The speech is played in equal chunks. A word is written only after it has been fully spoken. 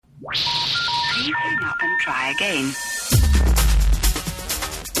Please hang up and try again.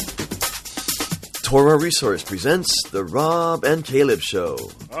 Torah Resource presents The Rob and Caleb Show.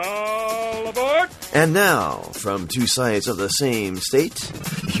 All aboard! And now, from two sides of the same state,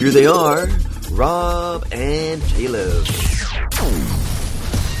 here they are, Rob and Caleb.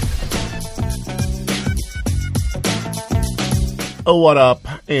 Oh, what up,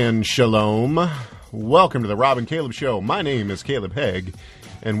 and shalom. Welcome to The Rob and Caleb Show. My name is Caleb Haig,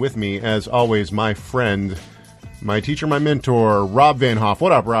 and with me, as always, my friend, my teacher, my mentor, Rob Van Hoff.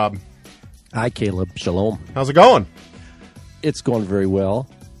 What up, Rob? Hi, Caleb. Shalom. How's it going? It's going very well.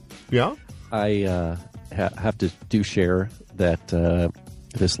 Yeah? I have to share that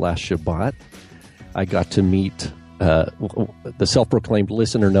this last Shabbat, I got to meet the self-proclaimed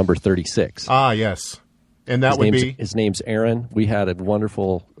listener number 36. Ah, yes. And that would be? His name's Aaron. We had a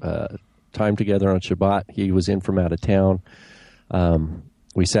wonderful time together on Shabbat. He was in from out of town.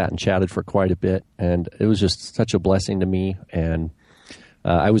 We sat and chatted for quite a bit, and it was just such a blessing to me, and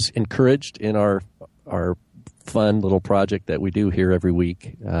I was encouraged in our fun little project that we do here every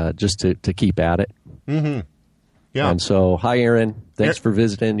week, just to keep at it. Mm-hmm. Yeah. And so, hi, Aaron. Thanks for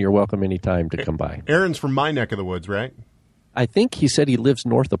visiting. You're welcome anytime to come by. Aaron's from my neck of the woods, right? I think he said he lives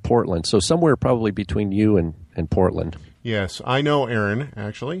north of Portland, so somewhere probably between you and Portland. Yes, I know Aaron,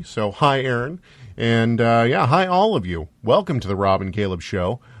 actually. So, hi, Aaron. And, hi, all of you. Welcome to the Rob and Caleb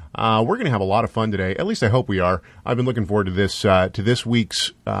Show. We're going to have a lot of fun today. At least I hope we are. I've been looking forward to this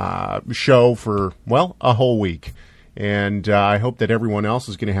week's show for, well, a whole week. And I hope that everyone else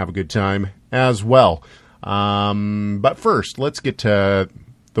is going to have a good time as well. But first, let's get to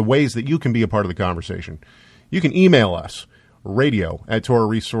the ways that you can be a part of the conversation. You can email us,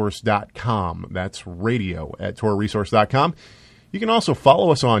 radio@torahresource.com. That's radio@torahresource.com. You can also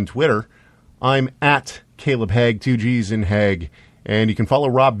follow us on Twitter. I'm at Caleb Haig, 2 G's in Haig. And you can follow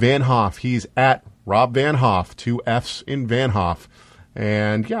Rob Van Hoff. He's at Rob Van Hoff, 2 F's in Van Hoff.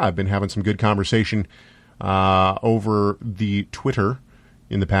 And, yeah, I've been having some good conversation over the Twitter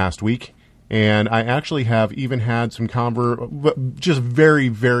in the past week. And I actually have even had some just very,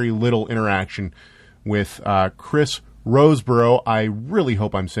 very little interaction with Chris Rosebrough. I really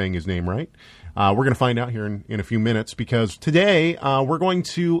hope I'm saying his name right. We're going to find out here in a few minutes, because today we're going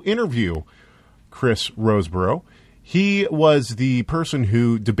to interview Chris Rosebrough. He was the person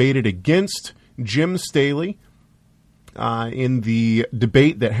who debated against Jim Staley in the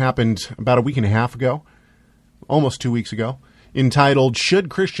debate that happened about a week and a half ago, almost 2 weeks ago, entitled, "Should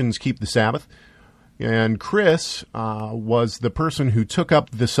Christians Keep the Sabbath?" And Chris was the person who took up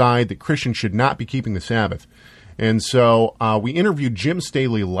the side that Christians should not be keeping the Sabbath. And so we interviewed Jim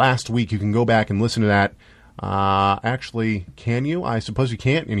Staley last week. You can go back and listen to that. Actually, can you? I suppose you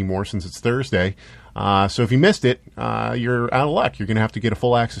can't anymore since it's Thursday. So if you missed it, you're out of luck. You're going to have to get a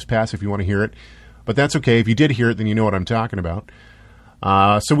full access pass if you want to hear it. But that's okay. If you did hear it, then you know what I'm talking about.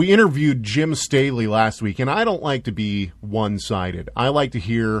 So we interviewed Jim Staley last week, and I don't like to be one-sided. I like to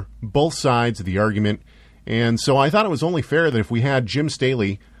hear both sides of the argument. And so I thought it was only fair that if we had Jim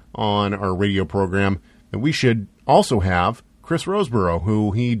Staley on our radio program, that we should also have Chris Rosebrough,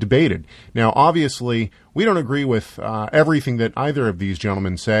 who he debated. Now, obviously, we don't agree with everything that either of these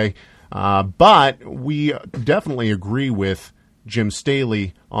gentlemen say, but we definitely agree with Jim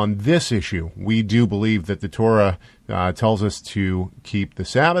Staley on this issue. We do believe that the Torah tells us to keep the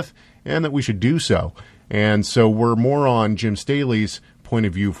Sabbath and that we should do so. And so we're more on Jim Staley's point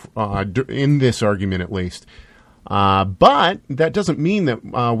of view in this argument, at least. But that doesn't mean that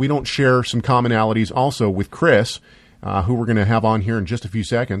we don't share some commonalities also with Chris, who we're going to have on here in just a few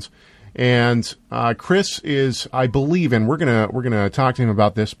seconds. And Chris is, I believe, and we're gonna talk to him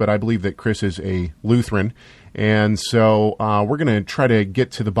about this, but I believe that Chris is a Lutheran, and so we're gonna try to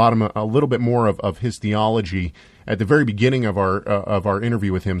get to the bottom a little bit more of his theology at the very beginning of our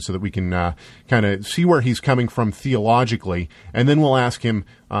interview with him, so that we can kind of see where he's coming from theologically, and then we'll ask him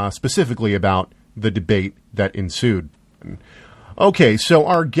specifically about the debate that ensued. Okay, so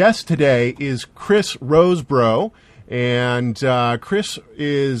our guest today is Chris Rosebrough. And Chris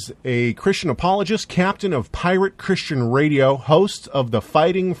is a Christian apologist, captain of Pirate Christian Radio, host of the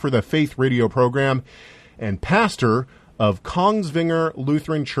Fighting for the Faith radio program, and pastor of Kongsvinger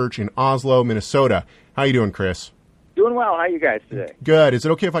Lutheran Church in Oslo, Minnesota. How you doing, Chris? Doing well. How are you guys today? Good. Is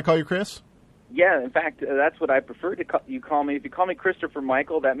it okay if I call you Chris? Yeah, in fact, that's what I prefer to you call me. If you call me Christopher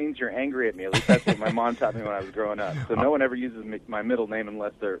Michael, that means you're angry at me. At least that's what my mom taught me when I was growing up. So no one ever uses my middle name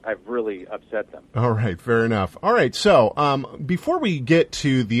unless I've really upset them. All right, fair enough. All right, so before we get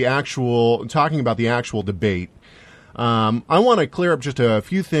to talking about the actual debate, I want to clear up just a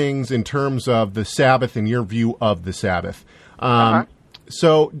few things in terms of the Sabbath and your view of the Sabbath.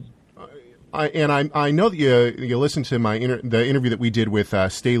 So I know that you listened to the interview that we did with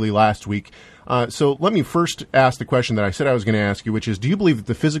Staley last week. So let me first ask the question that I said I was going to ask you, which is, do you believe that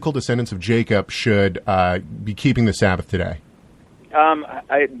the physical descendants of Jacob should be keeping the Sabbath today?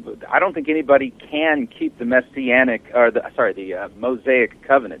 I don't think anybody can keep the the Mosaic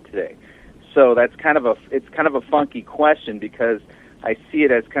covenant today. So it's kind of a funky question, because I see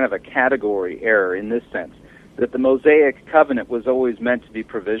it as kind of a category error in this sense, that the Mosaic covenant was always meant to be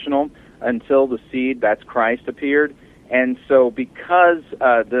provisional until the seed, that's Christ, appeared. And so because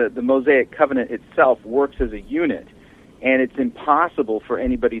the Mosaic covenant itself works as a unit, and it's impossible for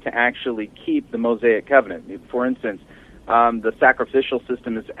anybody to actually keep the Mosaic covenant. For instance, the sacrificial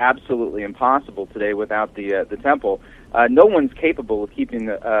system is absolutely impossible today without the temple. No one's capable of keeping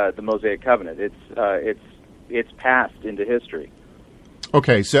the Mosaic covenant. It's passed into history.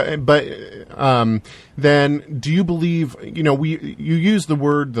 Okay, so then do you believe, you use the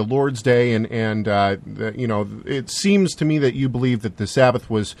word the Lord's Day, and it seems to me that you believe that the Sabbath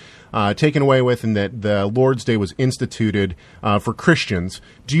was taken away with, and that the Lord's Day was instituted for Christians.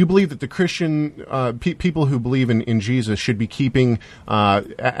 Do you believe that the Christian people who believe in Jesus should be keeping,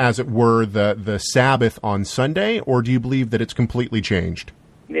 as it were, the Sabbath on Sunday, or do you believe that it's completely changed?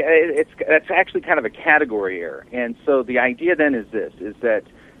 That's actually kind of a category error. And so the idea then is that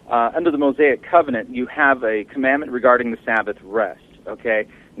under the Mosaic covenant, you have a commandment regarding the Sabbath rest, okay?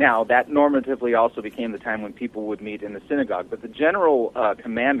 Now, that normatively also became the time when people would meet in the synagogue, but the general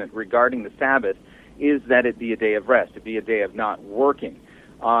commandment regarding the Sabbath is that it be a day of rest, it be a day of not working.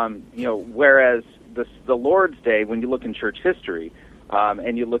 Whereas the Lord's Day, when you look in church history,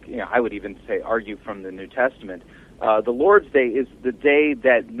 and you look, I would even say argue from the New Testament, the Lord's Day is the day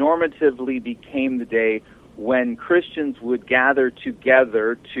that normatively became the day when Christians would gather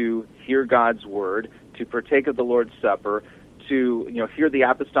together to hear God's Word, to partake of the Lord's Supper, to hear the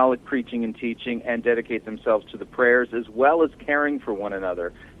apostolic preaching and teaching, and dedicate themselves to the prayers, as well as caring for one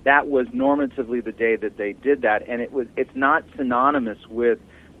another. That was normatively the day that they did that, and it's not synonymous with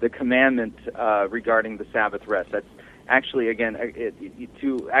the commandment regarding the Sabbath rest. That's actually, again,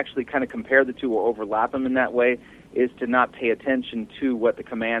 to actually kind of compare the two or overlap them in that way is to not pay attention to what the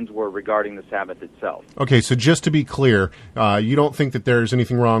commands were regarding the Sabbath itself. Okay, so just to be clear, you don't think that there's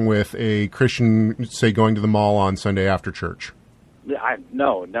anything wrong with a Christian, say, going to the mall on Sunday after church?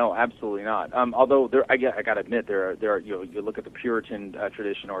 No, absolutely not. Although I got to admit, there are you look at the Puritan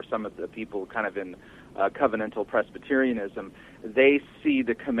tradition, or some of the people kind of in covenantal Presbyterianism, they see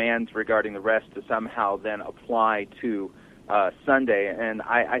the commands regarding the rest to somehow then apply to Sunday, and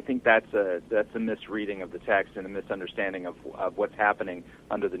I think that's a misreading of the text and a misunderstanding of what's happening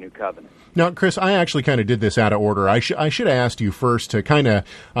under the new covenant. Now, Chris, I actually kind of did this out of order. I should have asked you first to kind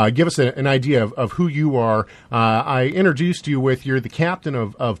of give us an idea of who you are. I introduced you with you're the captain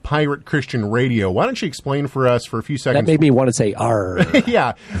of Pirate Christian Radio. Why don't you explain for us for a few seconds? That made me want to say "arr."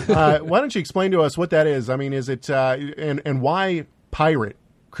 Yeah. Why don't you explain to us what that is? I mean, is it and why Pirate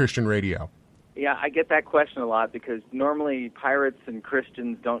Christian Radio? Yeah, I get that question a lot, because normally pirates and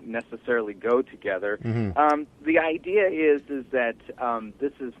Christians don't necessarily go together. Mm-hmm. The idea is that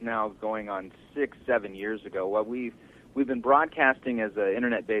this is now going on 6-7 years ago. Well, we've been broadcasting as an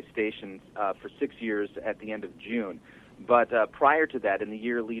internet-based station for 6 years at the end of June. But prior to that, in the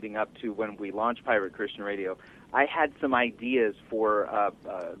year leading up to when we launched Pirate Christian Radio, I had some ideas for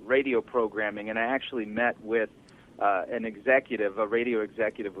radio programming, and I actually met with a radio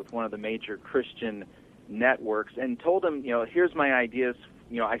executive with one of the major Christian networks, and told him, here's my ideas.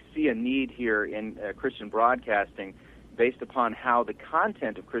 I see a need here in Christian broadcasting based upon how the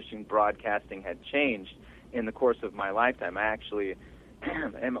content of Christian broadcasting had changed in the course of my lifetime. I actually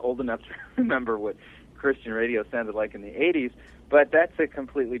am old enough to remember what Christian radio sounded like in the 80s, but that's a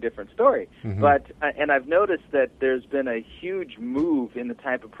completely different story. Mm-hmm. But and I've noticed that there's been a huge move in the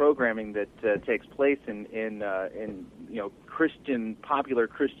type of programming that takes place in popular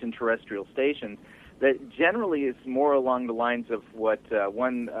Christian terrestrial stations that generally is more along the lines of what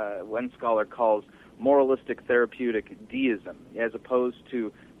one scholar calls moralistic therapeutic deism, as opposed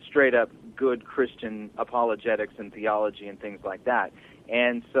to straight up good Christian apologetics and theology and things like that.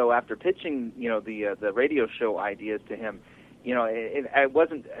 And so after pitching the radio show ideas to him, I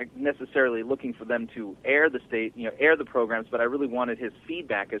wasn't necessarily looking for them to air the programs, but I really wanted his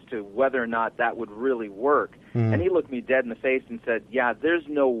feedback as to whether or not that would really work. Mm. And he looked me dead in the face and said, "Yeah, there's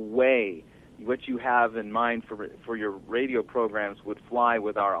no way what you have in mind for your radio programs would fly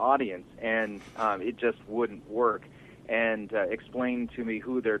with our audience, and it just wouldn't work." And explained to me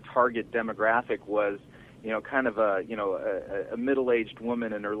who their target demographic was, kind of a middle-aged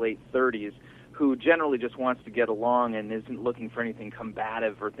woman in her late 30s, who generally just wants to get along and isn't looking for anything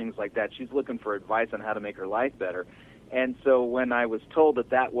combative or things like that. She's looking for advice on how to make her life better. And so when I was told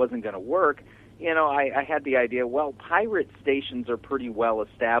that wasn't going to work, I had the idea, well, pirate stations are pretty well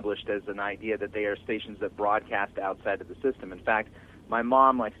established as an idea that they are stations that broadcast outside of the system. In fact, my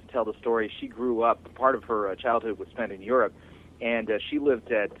mom likes to tell the story. She grew up, part of her childhood was spent in Europe, and she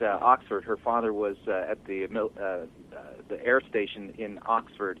lived at Oxford. Her father was at the air station in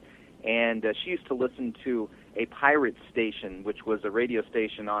Oxford, and she used to listen to a pirate station, which was a radio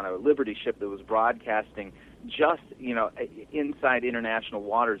station on a Liberty ship that was broadcasting just, inside international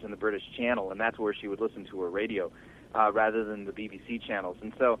waters in the British Channel, and that's where she would listen to her radio rather than the BBC channels.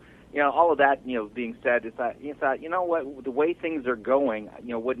 And so, all of that, being said, you thought, what, the way things are going,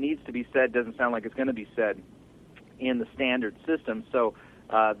 what needs to be said doesn't sound like it's going to be said in the standard system. So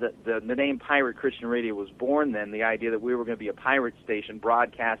the name Pirate Christian Radio was born then, the idea that we were going to be a pirate station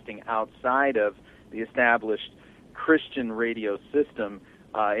broadcasting outside of the established Christian radio system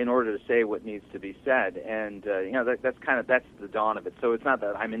in order to say what needs to be said. And, that's the dawn of it. So it's not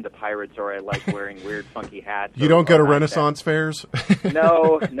that I'm into pirates or I like wearing weird, funky hats. You don't go to Renaissance fairs?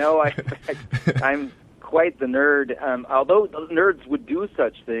 No, I'm quite the nerd. Although nerds would do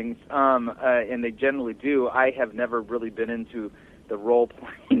such things, and they generally do, I have never really been into the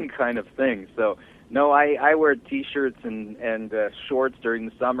role-playing kind of thing. So, no, I wear T-shirts and shorts during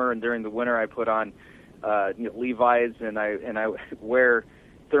the summer, and during the winter I put on Levi's, and I wear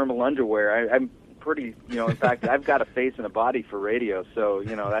thermal underwear. I'm pretty, in fact, I've got a face and a body for radio, so,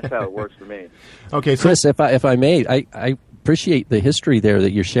 that's how it works for me. Okay, so Chris, if I may, I appreciate the history there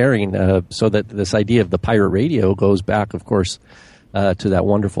that you're sharing, so that this idea of the pirate radio goes back, of course, to that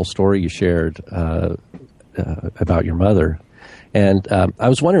wonderful story you shared about your mother. And I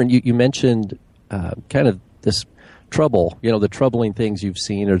was wondering, you mentioned kind of this trouble, the troubling things you've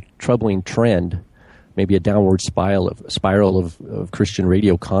seen, or troubling trend, maybe a downward spiral of Christian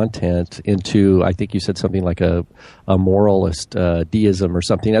radio content into, I think you said something like a moralist deism or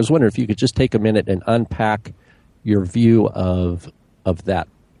something. I was wondering if you could just take a minute and unpack your view of that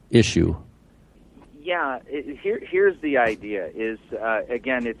issue. Yeah, here's the idea. Is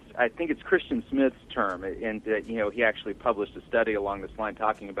again, I think it's Christian Smith's term, and he actually published a study along this line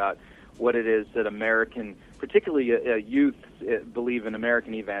talking about what it is that American, particularly youth, believe in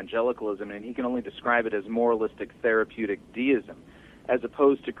American evangelicalism, and he can only describe it as moralistic therapeutic deism, as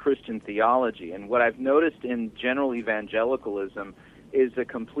opposed to Christian theology. And what I've noticed in general evangelicalism is a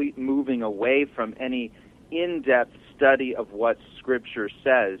complete moving away from any in-depth study of what Scripture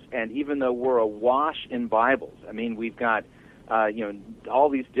says. And even though we're awash in Bibles, I mean, we've got all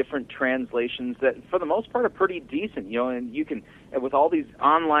these different translations that, for the most part, are pretty decent. And you can, with all these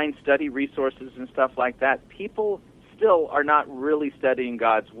online study resources and stuff like that, people still are not really studying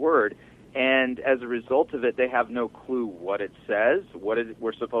God's Word. And as a result of it, they have no clue what it says, what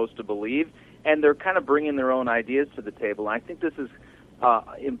we're supposed to believe, and they're kind of bringing their own ideas to the table. And I think this is,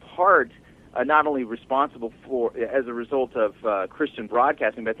 in part, not only responsible for, as a result of Christian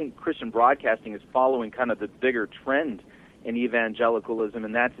broadcasting, but I think Christian broadcasting is following kind of the bigger trend in evangelicalism,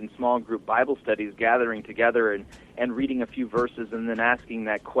 and that's in small group Bible studies, gathering together and reading a few verses and then asking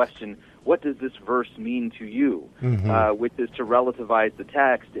that question, what does this verse mean to you? Mm-hmm. Which is to relativize the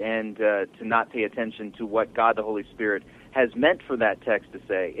text and to not pay attention to what God the Holy Spirit has meant for that text to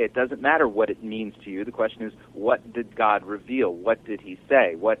say. It doesn't matter what it means to you. The question is, what did God reveal? What did he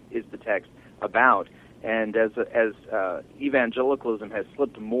say? What is the text about? And as evangelicalism has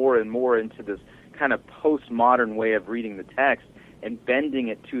slipped more and more into this kind of postmodern way of reading the text and bending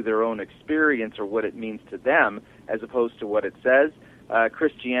it to their own experience or what it means to them as opposed to what it says,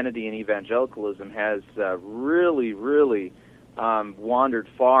 Christianity and evangelicalism has really wandered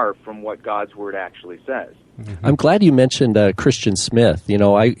far from what God's Word actually says. Mm-hmm. I'm glad you mentioned Christian Smith.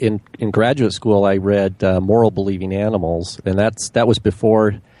 In graduate school I read Moral Believing Animals, and that was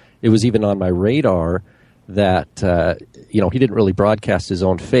before it was even on my radar that he didn't really broadcast his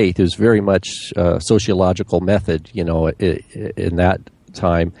own faith. It was very much sociological method, in that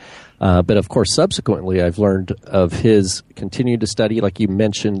time. But of course, subsequently, I've learned of his continued to study, like you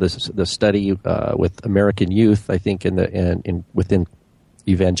mentioned, the study with American youth. I think within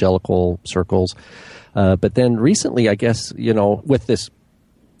evangelical circles. But then recently, I guess, with this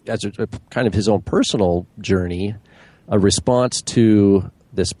as a kind of his own personal journey, a response to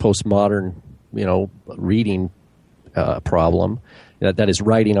this postmodern reading problem that is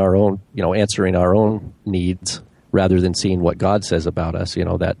writing our own, answering our own needs rather than seeing what God says about us,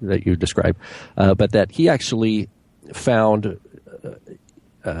 that you describe. But that he actually found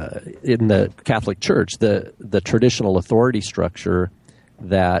in the Catholic Church the traditional authority structure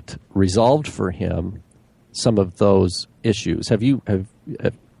that resolved for him some of those issues. Have you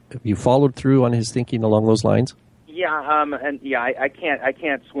followed through on his thinking along those lines? I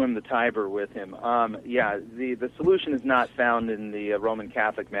can't swim the Tiber with him. The solution is not found in the Roman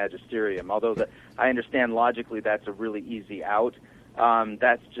Catholic magisterium. Although I understand logically that's a really easy out.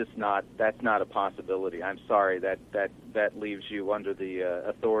 That's not a possibility. I'm sorry, that leaves you under the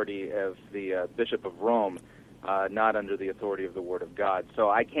authority of the Bishop of Rome, not under the authority of the Word of God. So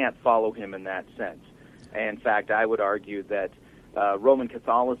I can't follow him in that sense. In fact, I would argue that Roman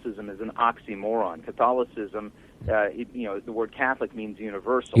Catholicism is an oxymoron. Catholicism, the word Catholic means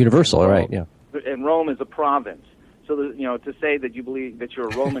universal. Universal, right? Yeah. And Rome is a province. So to say that you believe that you're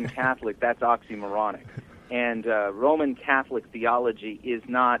a Roman Catholic, that's oxymoronic. And Roman Catholic theology is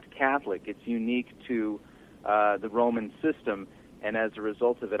not Catholic. It's unique to the Roman system, and as a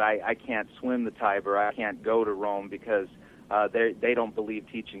result of it, I can't swim the Tiber. I can't go to Rome because they don't believe,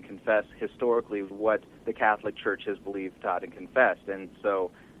 teach, and confess historically what the Catholic Church has believed, taught, and confessed. And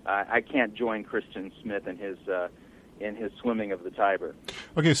so I can't join Christian Smith in his swimming of the Tiber.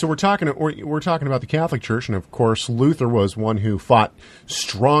 Okay, so we're talking about the Catholic Church, and of course Luther was one who fought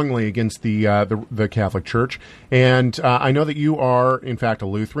strongly against the Catholic Church. And I know that you are, in fact, a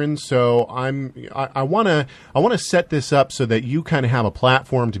Lutheran. So I want to set this up so that you kind of have a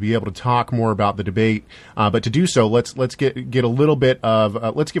platform to be able to talk more about the debate. But to do so, let's get a little bit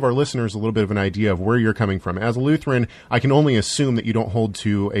of let's give our listeners a little bit of an idea of where you're coming from. As a Lutheran, I can only assume that you don't hold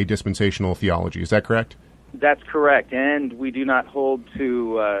to a dispensational theology. Is that correct? That's correct, and we do not hold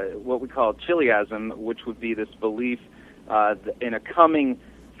to what we call chiliasm, which would be this belief in a coming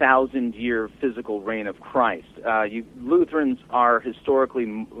 1,000-year physical reign of Christ. Lutherans are historically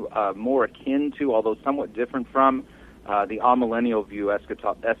more akin to, although somewhat different from, the amillennial view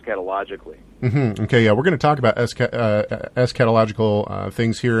eschatologically. Mm-hmm. Okay, yeah, we're going to talk about eschatological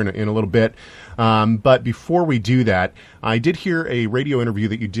things here in a little bit. But before we do that, I did hear a radio interview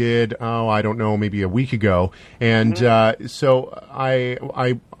that you did, I don't know, maybe a week ago. And so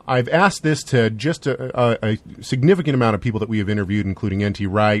I've asked this to just a significant amount of people that we have interviewed, including N.T.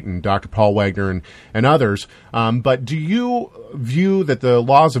 Wright and Dr. Paul Wagner and others. But do you view that the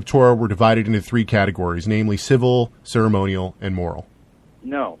laws of Torah were divided into three categories, namely civil, ceremonial, and moral?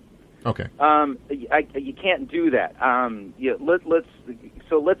 No. Okay. You can't do that.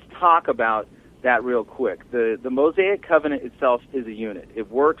 Let's talk about that real quick. The Mosaic Covenant itself is a unit. It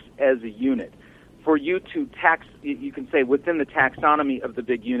works as a unit. For you to you can say within the taxonomy of the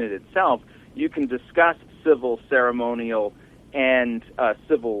big unit itself, you can discuss civil, ceremonial, and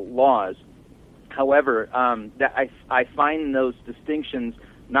civil laws. However, I find those distinctions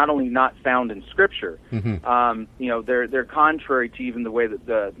not only not found in Scripture, they're contrary to even the way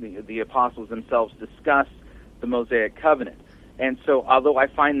that the apostles themselves discuss the Mosaic Covenant. And so, although I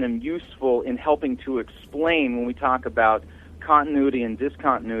find them useful in helping to explain when we talk about continuity and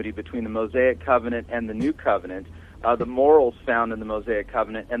discontinuity between the Mosaic Covenant and the New Covenant, the morals found in the Mosaic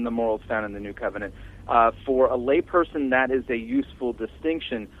Covenant and the morals found in the New Covenant, for a layperson that is a useful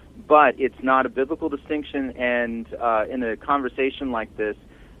distinction, but it's not a biblical distinction, and in a conversation like this,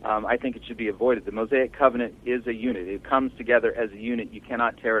 I think it should be avoided. The Mosaic Covenant is a unit. It comes together as a unit. You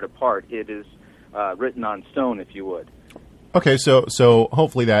cannot tear it apart. It is written on stone, if you would. Okay, so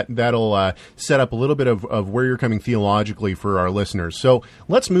hopefully that'll set up a little bit of where you're coming theologically for our listeners. So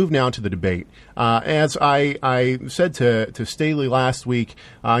let's move now to the debate. As I said to Staley last week,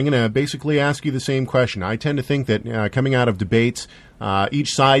 I'm going to basically ask you the same question. I tend to think that coming out of debates,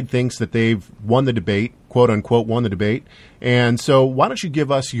 each side thinks that they've won the debate, quote unquote, won the debate. And so why don't you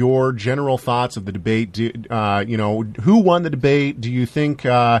give us your general thoughts of the debate? Who won the debate? Do you think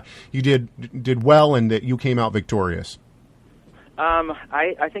you did well and that you came out victorious?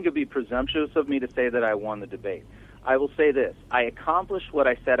 I think it would be presumptuous of me to say that I won the debate. I will say this. I accomplished what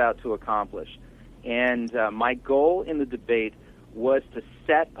I set out to accomplish. And my goal in the debate was to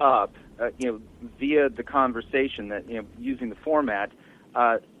set up, via the conversation, that using the format,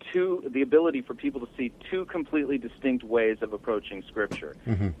 the ability for people to see two completely distinct ways of approaching Scripture.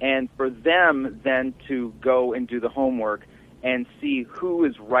 Mm-hmm. And for them then to go and do the homework and see who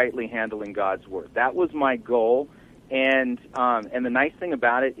is rightly handling God's Word. That was my goal. And the nice thing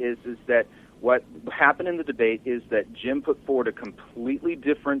about it is that what happened in the debate is that Jim put forward a completely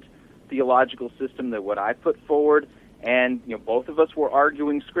different theological system than what I put forward, and both of us were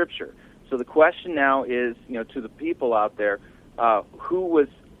arguing Scripture. So the question now is, to the people out there, who was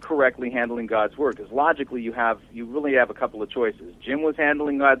correctly handling God's Word? Because logically, you really have a couple of choices. Jim was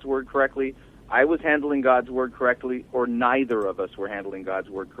handling God's Word correctly, I was handling God's Word correctly, or neither of us were handling God's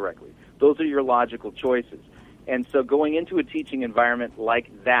Word correctly. Those are your logical choices. And so going into a teaching environment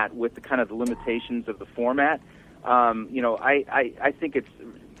like that with the kind of the limitations of the format, I think it's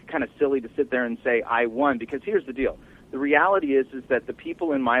kind of silly to sit there and say I won, because here's the deal. The reality is that the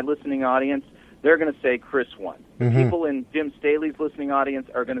people in my listening audience, they're going to say Chris won. The people in Jim Staley's listening audience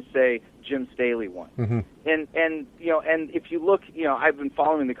are going to say Jim Staley won. And if you look, I've been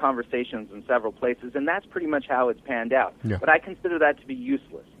following the conversations in several places, and that's pretty much how it's panned out. Yeah. But I consider that to be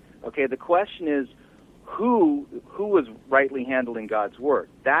useless. Okay, the question is who was rightly handling God's word?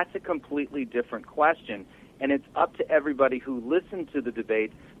 That's a completely different question, and it's up to everybody who listened to the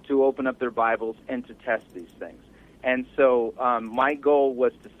debate to open up their Bibles and to test these things. And so my goal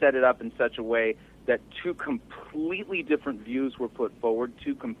was to set it up in such a way that two completely different views were put forward,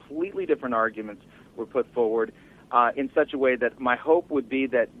 two completely different arguments were put forward, in such a way that my hope would be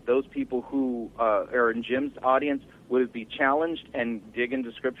that those people who are in Jim's audience would be challenged and dig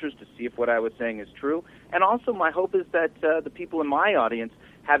into scriptures to see if what I was saying is true. And also my hope is that the people in my audience,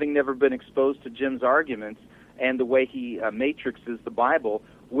 having never been exposed to Jim's arguments and the way he matrixes the Bible,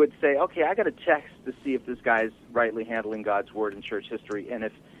 would say, okay, I got to check to see if this guy's rightly handling God's word in church history, and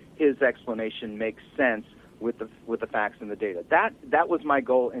if his explanation makes sense with the facts and the data. That was my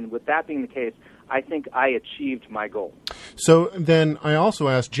goal, and with that being the case, I think I achieved my goal. So then I also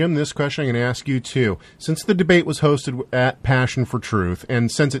asked Jim this question. I'm going to ask you too. Since the debate was hosted at Passion for Truth,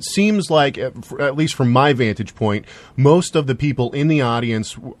 and since it seems like, at least from my vantage point, most of the people in the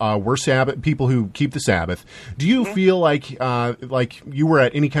audience were Sabbath people who keep the Sabbath, do you feel like you were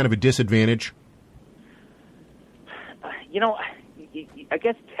at any kind of a disadvantage? I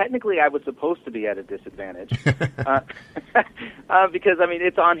guess technically I was supposed to be at a disadvantage because,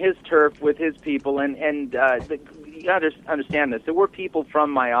 it's on his turf with his people, and you understand this. There were people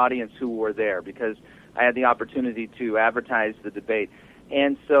from my audience who were there because I had the opportunity to advertise the debate.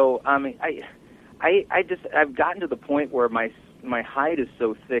 And so, I've gotten to the point where my hide is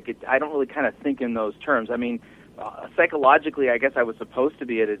so thick, I don't really kind of think in those terms. Psychologically, I guess I was supposed to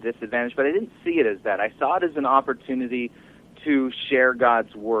be at a disadvantage, but I didn't see it as that. I saw it as an opportunity to share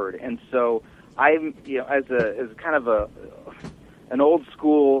God's word. And so I'm, as kind of an old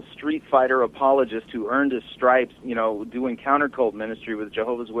school street fighter apologist who earned his stripes, doing countercult ministry with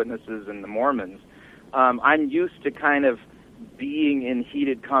Jehovah's Witnesses and the Mormons, I'm used to kind of being in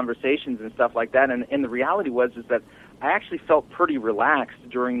heated conversations and stuff like that. And the reality is that I actually felt pretty relaxed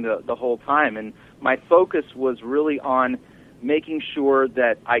during the whole time. And my focus was really on making sure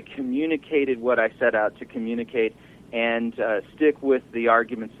that I communicated what I set out to communicate and stick with the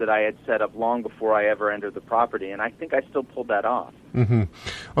arguments that I had set up long before I ever entered the property. And I think I still pulled that off.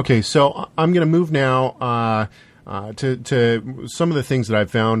 Okay, so I'm going to move now to some of the things that I've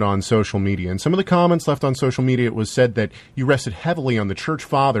found on social media. And some of the comments left on social media, it was said that you rested heavily on the church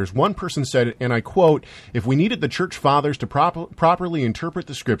fathers. One person said, and I quote, "If we needed the church fathers to properly interpret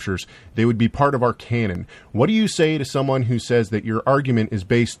the scriptures, they would be part of our canon." What do you say to someone who says that your argument is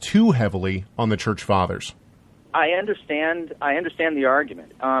based too heavily on the church fathers? I understand the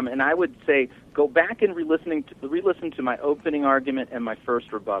argument, and I would say go back and re-listen to my opening argument and my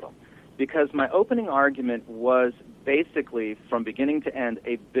first rebuttal, because my opening argument was basically from beginning to end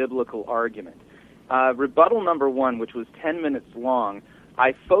a biblical argument. Rebuttal number 1, which was 10 minutes long,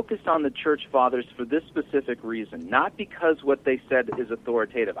 I focused on the church fathers for this specific reason, not because what they said is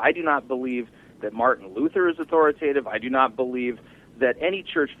authoritative. I do not believe that Martin Luther is authoritative. I do not believe that any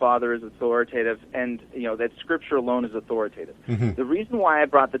church father is authoritative, and that Scripture alone is authoritative. The reason why I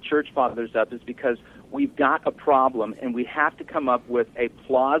brought the church fathers up is because we've got a problem, and we have to come up with a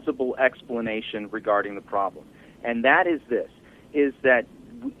plausible explanation regarding the problem. And that is this, is that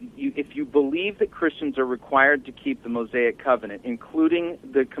if you believe that Christians are required to keep the Mosaic covenant, including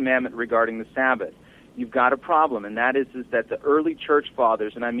the commandment regarding the Sabbath, you've got a problem, and that is that the early church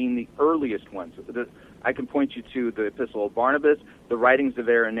fathers, and I mean the earliest ones, I can point you to the Epistle of Barnabas, the writings of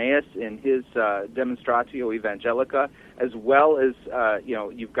Irenaeus in his Demonstratio Evangelica, as well as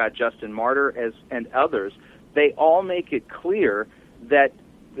you've got Justin Martyr and others. They all make it clear that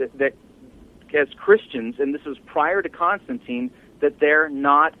as Christians, and this was prior to Constantine, that they're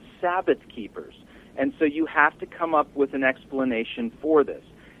not Sabbath keepers, and so you have to come up with an explanation for this.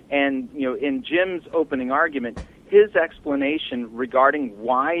 And in Jim's opening argument, his explanation regarding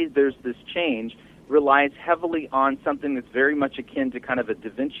why there's this change relies heavily on something that's very much akin to kind of a Da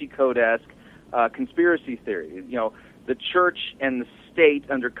Vinci Code-esque conspiracy theory. The church and the state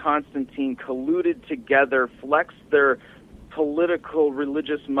under Constantine colluded together, flexed their political,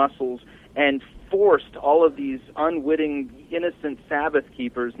 religious muscles, and forced all of these unwitting, innocent Sabbath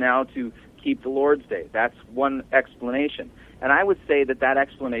keepers now to keep the Lord's Day. That's one explanation. And I would say that that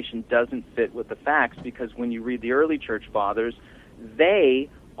explanation doesn't fit with the facts, because when you read the early church fathers, they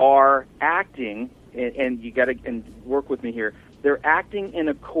are acting, and you got to work with me here, they're acting in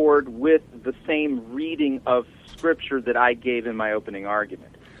accord with the same reading of Scripture that I gave in my opening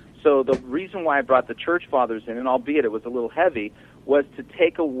argument. So the reason why I brought the church fathers in, and albeit it was a little heavy, was to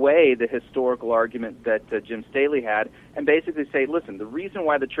take away the historical argument that Jim Staley had and basically say, listen, the reason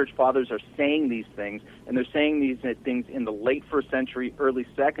why the church fathers are saying these things, and they're saying these things in the late 1st century, early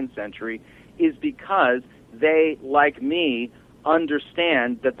 2nd century, is because they, like me,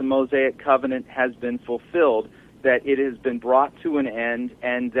 understand that the Mosaic covenant has been fulfilled, that it has been brought to an end,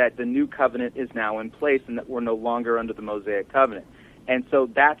 and that the new covenant is now in place, and that we're no longer under the Mosaic covenant. And so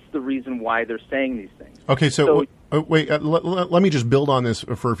that's the reason why they're saying these things. Okay, so wait, let me just build on this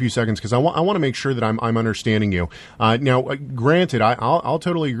for a few seconds, because I want to make sure that I'm understanding you. Now, granted, I'll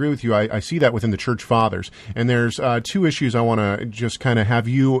totally agree with you. I see that within the church fathers, and there's two issues I want to just kind of have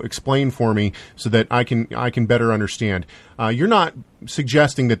you explain for me so that I can better understand. You're not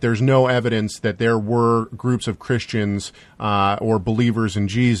suggesting that there's no evidence that there were groups of Christians or believers in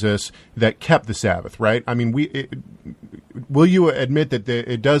Jesus that kept the Sabbath, right? I mean, will you admit that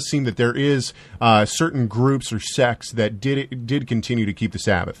it does seem that there is certain groups or sects that did continue to keep the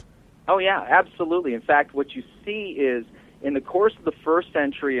Sabbath? Oh, yeah, absolutely. In fact, what you see is in the course of the 1st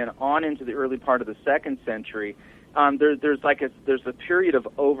century and on into the early part of the 2nd century, there's a period of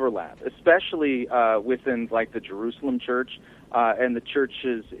overlap, especially within like the Jerusalem church and the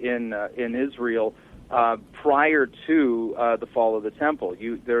churches in Israel prior to the fall of the temple.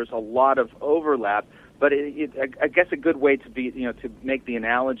 There's a lot of overlap. But I guess a good way to make the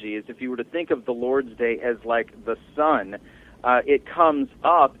analogy is if you were to think of the Lord's Day as like the sun, it comes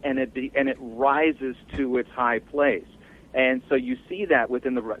up and it rises to its high place. And so you see that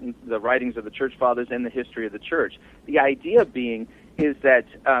within the writings of the church fathers and the history of the church. The idea being is that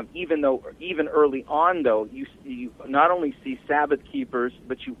even early on, though, you not only see Sabbath keepers,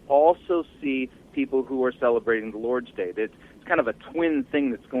 but you also see people who are celebrating the Lord's Day. It's kind of a twin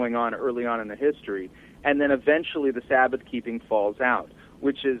thing that's going on early on in the history. And then eventually the Sabbath keeping falls out,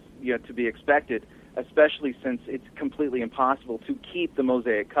 which is to be expected, especially since it's completely impossible to keep the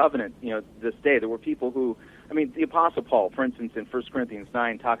Mosaic covenant this day. There were people who, the Apostle Paul, for instance, in 1 Corinthians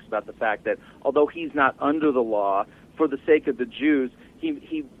 9 talks about the fact that although he's not under the law, for the sake of the Jews,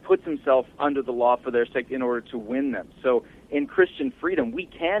 he puts himself under the law for their sake in order to win them. So in Christian freedom, we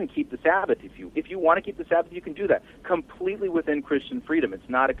can keep the Sabbath. If you want to keep the Sabbath, you can do that completely within Christian freedom. It's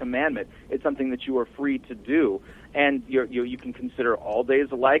not a commandment. It's something that you are free to do. And you can consider all days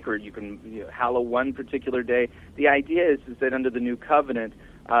alike, or you can hallow one particular day. The idea is that under the new covenant,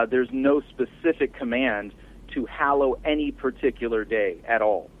 there's no specific command to hallow any particular day at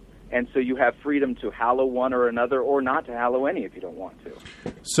all. And so you have freedom to hallow one or another, or not to hallow any if you don't want to.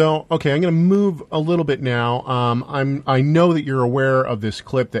 So, okay, I'm going to move a little bit now. I know that you're aware of this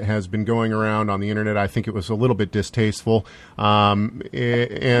clip that has been going around on the internet. I think it was a little bit distasteful,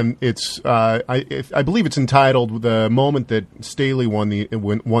 and it's I believe it's entitled "The Moment That Staley won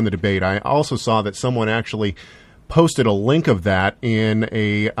the debate." I also saw that someone actually posted a link of that in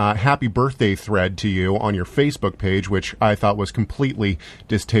a happy birthday thread to you on your Facebook page, which I thought was completely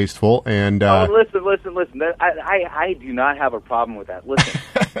distasteful. And listen. I do not have a problem with that. Listen,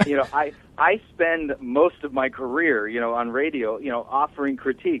 I spend most of my career, on radio, offering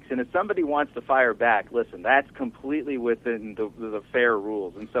critiques. And if somebody wants to fire back, listen, that's completely within the fair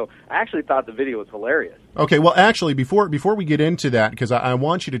rules. And so I actually thought the video was hilarious. Okay, well, actually, before we get into that, because I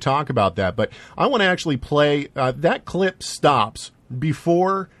want you to talk about that, but I want to actually play that clip stops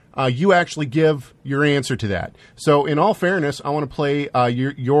before you actually give your answer to that. So, in all fairness, I want to play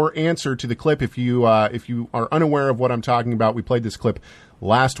your answer to the clip. If you are unaware of what I'm talking about, we played this clip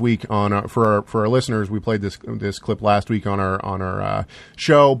last week on for our listeners. We played this clip last week on our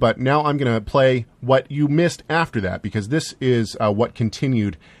show, but now I'm going to play what you missed after that, because this is what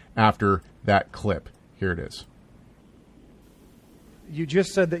continued after that clip. Here it is. You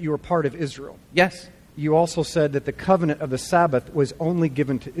just said that you were part of Israel. Yes. You also said that the covenant of the Sabbath was only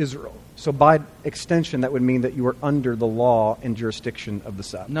given to Israel. So by extension, that would mean that you were under the law and jurisdiction of the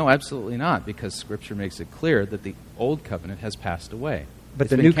Sabbath. No, absolutely not, because Scripture makes it clear that the old covenant has passed away. But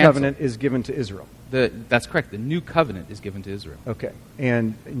the new covenant is given to Israel. That's correct. The new covenant is given to Israel. Okay.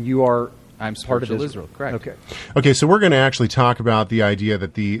 And you are... I'm part of Israel, correct. Okay, so we're going to actually talk about the idea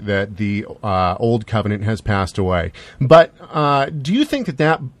that the old covenant has passed away. But do you think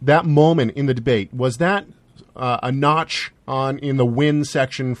that moment in the debate, was that a notch in the win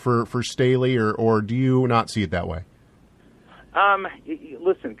section for Staley, or do you not see it that way?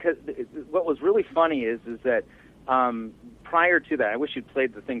 Listen, 'cause what was really funny is that prior to that, I wish you'd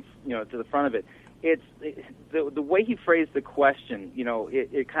played the thing, to the front of it. It's the way he phrased the question.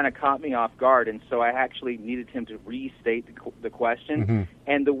 It kind of caught me off guard, and so I actually needed him to restate the question. Mm-hmm.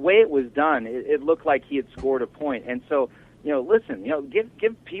 And the way it was done, it looked like he had scored a point. And so, listen,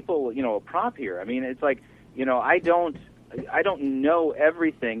 give people, a prop here. I mean, it's like, I don't know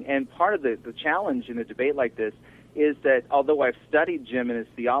everything, and part of the challenge in a debate like this is that although I've studied Jim and his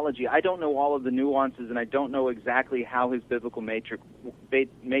theology, I don't know all of the nuances, and I don't know exactly how his biblical matrix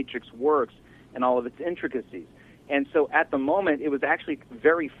works and all of its intricacies. And so at the moment, it was actually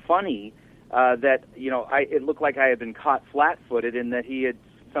very funny that, it looked like I had been caught flat-footed and that he had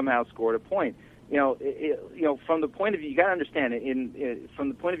somehow scored a point. From the point of view, you got to understand, from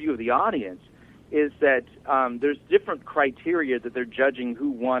the point of view of the audience, is that there's different criteria that they're judging who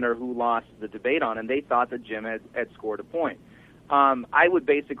won or who lost the debate on, and they thought that Jim had scored a point. I would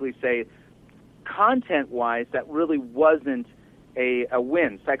basically say, content-wise, that really wasn't a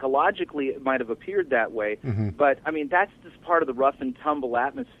win. Psychologically, it might have appeared that way, but, I mean, that's just part of the rough-and-tumble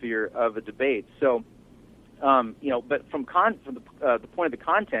atmosphere of a debate. So, but from the point of the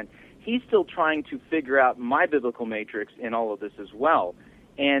content, he's still trying to figure out my biblical matrix in all of this as well.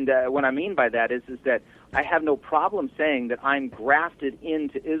 And what I mean by that is that I have no problem saying that I'm grafted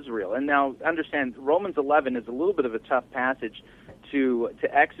into Israel. And now, understand, Romans 11 is a little bit of a tough passage to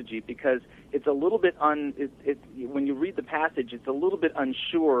exegete because it's a little bit when you read the passage, it's a little bit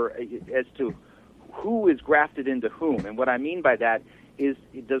unsure as to who is grafted into whom. And what I mean by that is,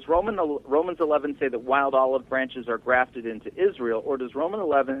 does Romans 11 say that wild olive branches are grafted into Israel, or does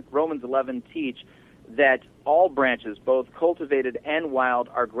Romans 11 teach that all branches, both cultivated and wild,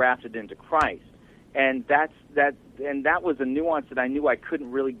 are grafted into Christ? And that was a nuance that I knew I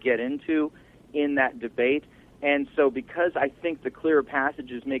couldn't really get into in that debate. And so, because I think the clearer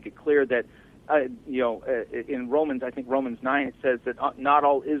passages make it clear that, in Romans, I think Romans 9, it says that not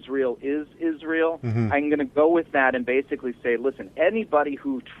all Israel is Israel. Mm-hmm. I'm going to go with that and basically say, listen, anybody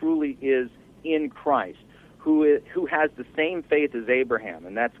who truly is in Christ, who has the same faith as Abraham,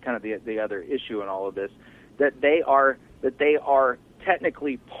 and that's kind of the other issue in all of this, that they are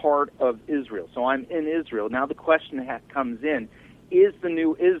technically part of Israel. So I'm in Israel. Now the question comes in: is the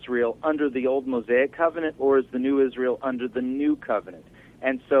new Israel under the old Mosaic covenant, or is the new Israel under the new covenant?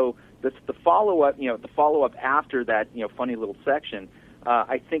 And so the follow-up, the follow-up after that, funny little section,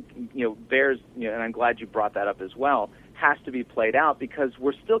 I think, bears, and I'm glad you brought that up as well, has to be played out, because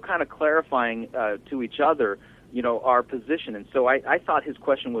we're still kind of clarifying to each other, our position. And so I thought his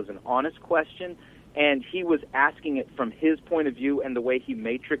question was an honest question, and he was asking it from his point of view and the way he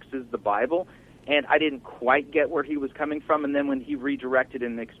matrixes the Bible. And I didn't quite get where he was coming from, and then when he redirected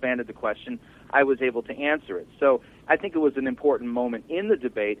and expanded the question, I was able to answer it. So I think it was an important moment in the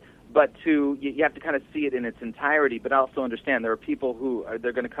debate, but you have to kind of see it in its entirety, but also understand there are people who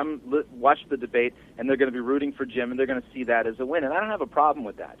they're going to come watch the debate, and they're going to be rooting for Jim, and they're going to see that as a win. And I don't have a problem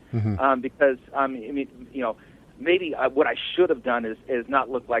with that, because, maybe what I should have done is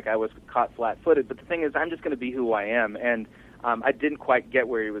not look like I was caught flat-footed, but the thing is, I'm just going to be who I am, and I didn't quite get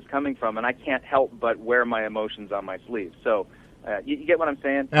where he was coming from, and I can't help but wear my emotions on my sleeve. So you get what I'm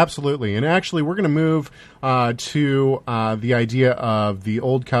saying? Absolutely. And actually, we're going to move to the idea of the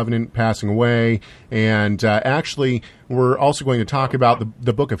Old Covenant passing away, and actually, we're also going to talk about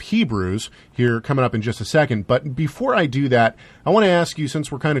the book of Hebrews here coming up in just a second. But before I do that, I want to ask you, since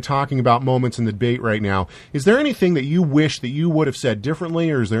we're kind of talking about moments in the debate right now, is there anything that you wish that you would have said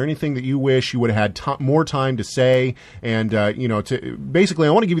differently, or is there anything that you wish you would have had more time to say? And, basically,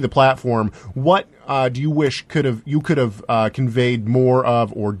 I want to give you the platform. What do you wish you could have conveyed more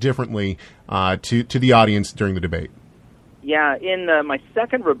of or differently to the audience during the debate? Yeah, in my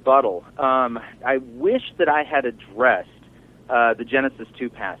second rebuttal, I wish that I had addressed the Genesis 2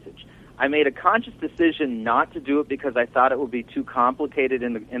 passage. I made a conscious decision not to do it because I thought it would be too complicated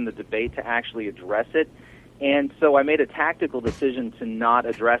in the debate to actually address it, and so I made a tactical decision to not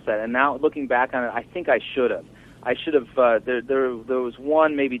address that. And now, looking back on it, I think I should have. There was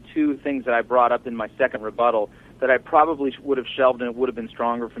one, maybe two things that I brought up in my second rebuttal that I probably would have shelved, and it would have been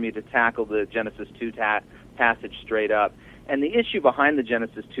stronger for me to tackle the Genesis 2 passage straight up. And the issue behind the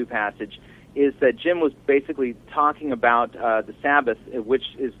Genesis 2 passage is that Jim was basically talking about the Sabbath, which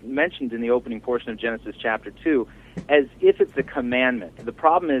is mentioned in the opening portion of Genesis chapter 2, as if it's a commandment. The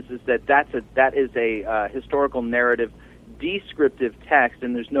problem is that that is a historical narrative, descriptive text,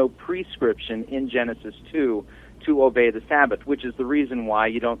 and there's no prescription in Genesis 2 to obey the Sabbath, which is the reason why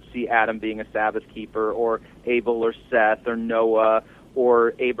you don't see Adam being a Sabbath keeper, or Abel, or Seth, or Noah,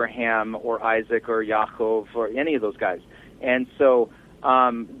 or Abraham, or Isaac, or Yaakov, or any of those guys. And so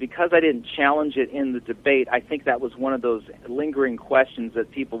because I didn't challenge it in the debate, I think that was one of those lingering questions that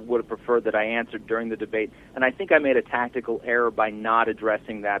people would have preferred that I answered during the debate. And I think I made a tactical error by not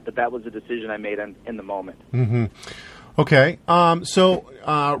addressing that, but that was a decision I made in the moment. Mm-hmm. Okay. So,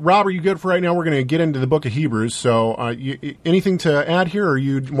 Rob, are you good for right now? We're going to get into the book of Hebrews. So, anything to add here, or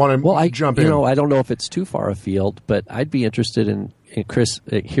you want to jump in? I don't know if it's too far afield, but I'd be interested in Chris,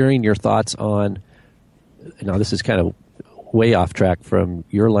 hearing your thoughts on, this is kind of way off track from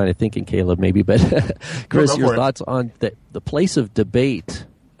your line of thinking, Caleb, maybe, but Chris, your thoughts on the place of debate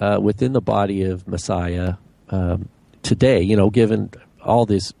within the body of Messiah today, given all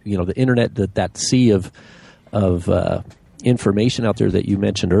this, the internet, that sea of information out there that you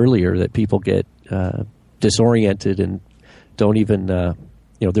mentioned earlier, that people get disoriented and don't even,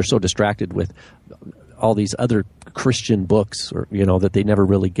 they're so distracted with all these other Christian books, or that they never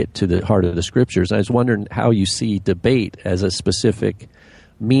really get to the heart of the Scriptures. And I was wondering how you see debate as a specific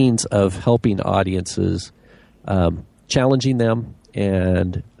means of helping audiences, challenging them,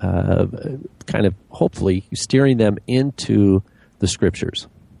 and kind of hopefully steering them into the Scriptures.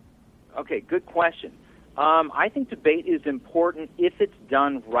 Okay, good question. I think debate is important if it's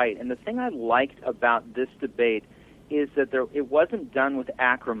done right. And the thing I liked about this debate is that it wasn't done with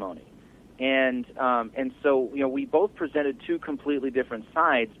acrimony. And so we both presented two completely different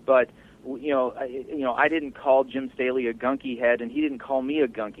sides, but I didn't call Jim Staley a gunky head, and he didn't call me a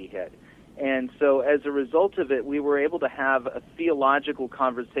gunky head. And so as a result of it, we were able to have a theological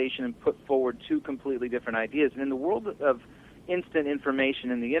conversation and put forward two completely different ideas. And in the world of instant information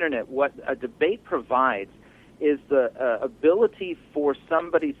and the internet, what a debate provides is the ability for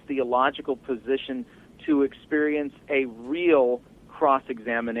somebody's theological position to experience a real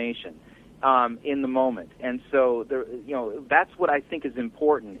cross-examination in the moment. And so that's what I think is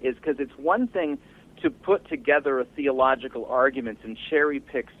important, is because it's one thing to put together a theological argument and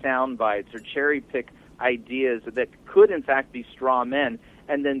cherry-pick sound bites or cherry-pick ideas that could in fact be straw men,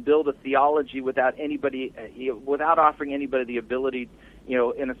 and then build a theology without offering anybody the ability,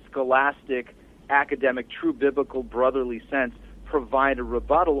 in a scholastic, academic, true biblical, brotherly sense, provide a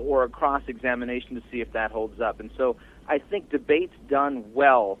rebuttal or a cross-examination to see if that holds up. And so I think debates done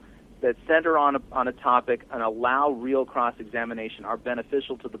well that center on a topic and allow real cross-examination are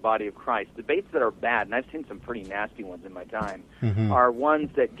beneficial to the body of Christ. Debates that are bad, and I've seen some pretty nasty ones in my time, are ones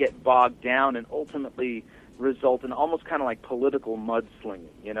that get bogged down and ultimately result in almost kind of like political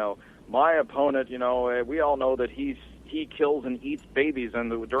mudslinging. My opponent, we all know that he kills and eats babies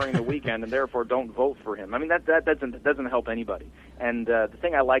during the weekend, and therefore don't vote for him. I mean, that doesn't help anybody. And the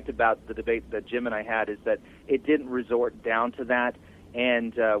thing I liked about the debate that Jim and I had is that it didn't resort down to that,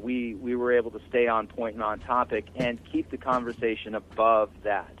 and we were able to stay on point and on topic and keep the conversation above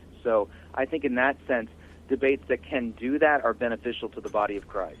that. So I think in that sense, debates that can do that are beneficial to the body of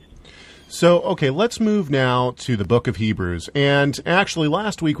Christ. So, okay, let's move now to the book of Hebrews. And actually,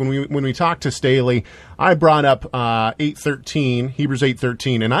 last week when we talked to Staley, I brought up 8:13, Hebrews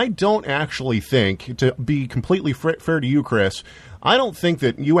 8:13, and I don't actually think, to be completely fair to you, Chris, I don't think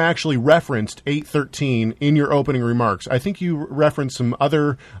that you actually referenced 8:13 in your opening remarks. I think you referenced some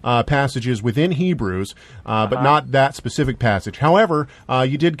other passages within Hebrews, but not that specific passage. However,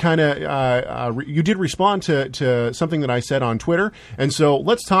 you did you did respond to something that I said on Twitter, and so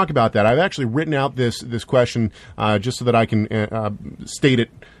let's talk about that. I've actually written out this question just so that I can state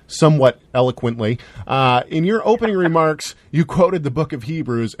it somewhat eloquently. In your opening remarks, you quoted the book of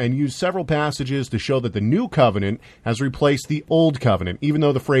Hebrews and used several passages to show that the new covenant has replaced the old covenant, even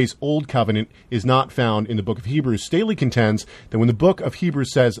though the phrase old covenant is not found in the book of Hebrews. Staley contends that when the book of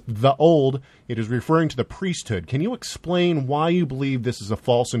Hebrews says the old, it is referring to the priesthood. Can you explain why you believe this is a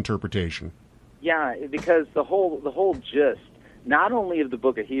false interpretation? Yeah, because the whole gist, not only of the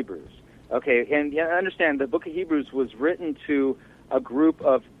book of Hebrews, okay, and understand the book of Hebrews was written to a group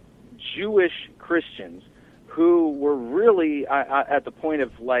of Jewish Christians who were really at the point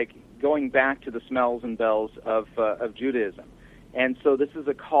of going back to the smells and bells of Judaism, and so this is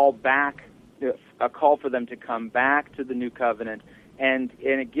a call for them to come back to the new covenant, and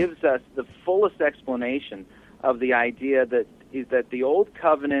it gives us the fullest explanation of the idea that the old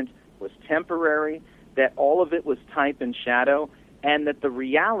covenant was temporary, that all of it was type and shadow, and that the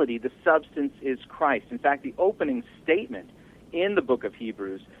reality, the substance, is Christ. In fact, the opening statement in the book of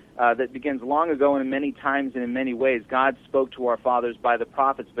Hebrews that begins long ago and many times and in many ways, God spoke to our fathers by the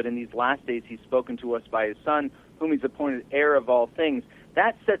prophets, but in these last days he's spoken to us by his Son, whom he's appointed heir of all things.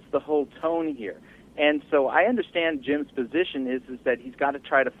 That sets the whole tone here. And so I understand Jim's position is that he's got to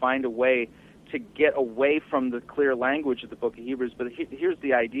try to find a way to get away from the clear language of the book of Hebrews, but here's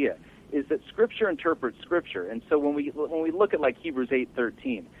the idea, is that Scripture interprets Scripture. And so when we look at like Hebrews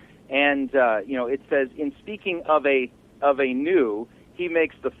 8:13, and it says, in speaking of a new, he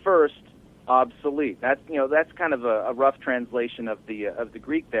makes the first obsolete. That's kind of a rough translation of the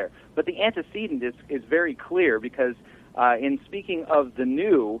Greek there. But the antecedent is very clear, because in speaking of the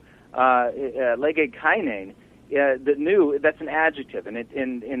new, lege kainen, the new, that's an adjective, and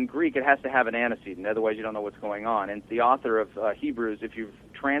in Greek it has to have an antecedent, otherwise you don't know what's going on. And the author of Hebrews, if you've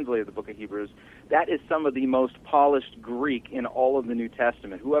translated the book of Hebrews, that is some of the most polished Greek in all of the New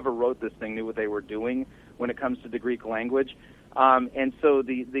Testament. Whoever wrote this thing knew what they were doing when it comes to the Greek language. And so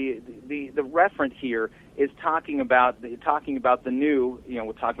the referent here is talking about the new.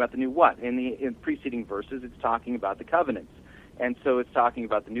 We'll talk about the new what? In preceding verses, it's talking about the covenants. And so it's talking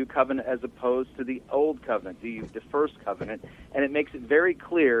about the new covenant as opposed to the old covenant, the first covenant. And it makes it very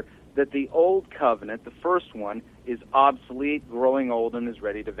clear that the old covenant, the first one, is obsolete, growing old, and is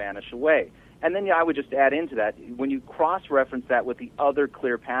ready to vanish away. And then I would just add into that, when you cross-reference that with the other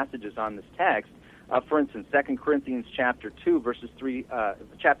clear passages on this text, for instance, 2 Corinthians chapter 3,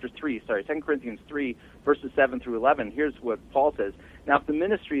 2 Corinthians 3, verses 7 through 11, here's what Paul says. Now, if the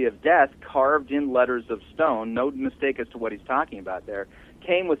ministry of death, carved in letters of stone, no mistake as to what he's talking about there,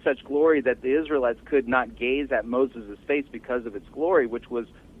 came with such glory that the Israelites could not gaze at Moses' face because of its glory, which was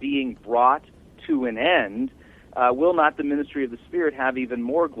being brought to an end, will not the ministry of the Spirit have even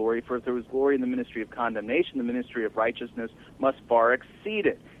more glory? For if there was glory in the ministry of condemnation, the ministry of righteousness must far exceed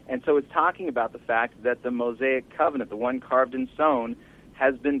it. And so it's talking about the fact that the Mosaic covenant, the one carved in stone,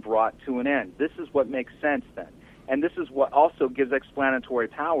 has been brought to an end. This is what makes sense then. And this is what also gives explanatory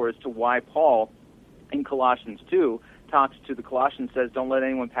power as to why Paul, in Colossians 2, talks to the Colossians, says, don't let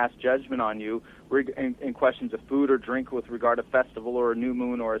anyone pass judgment on you in questions of food or drink with regard to festival or a new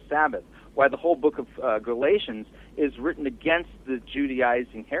moon or a Sabbath. Why the whole book of Galatians is written against the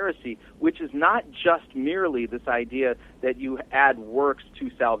Judaizing heresy, which is not just merely this idea that you add works to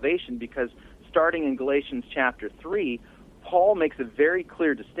salvation, because starting in Galatians chapter 3, Paul makes a very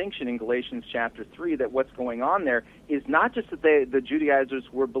clear distinction in Galatians chapter 3 that what's going on there is not just that the Judaizers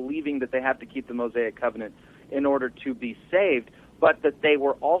were believing that they have to keep the Mosaic covenant in order to be saved, but that they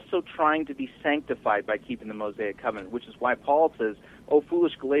were also trying to be sanctified by keeping the Mosaic covenant, which is why Paul says, O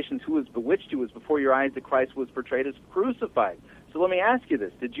foolish Galatians, who has bewitched you? As before your eyes that Christ was portrayed as crucified. So let me ask you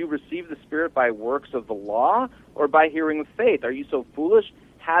this. Did you receive the Spirit by works of the law or by hearing of faith? Are you so foolish?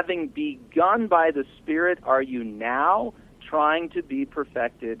 Having begun by the Spirit, are you now trying to be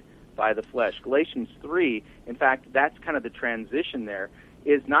perfected by the flesh? Galatians 3, in fact, that's kind of the transition there,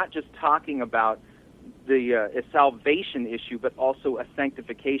 is not just talking about a salvation issue, but also a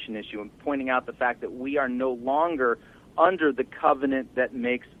sanctification issue, and pointing out the fact that we are no longer under the covenant that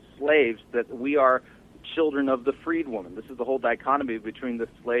makes slaves, that we are children of the freed woman. This is the whole dichotomy between the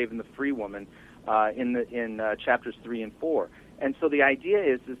slave and the free woman in chapters 3 and 4. And so the idea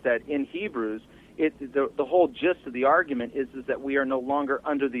is that in Hebrews, the whole gist of the argument is that we are no longer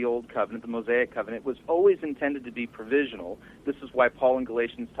under the old covenant, the Mosaic covenant. It was always intended to be provisional. This is why Paul in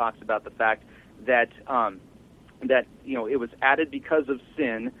Galatians talks about the fact that it was added because of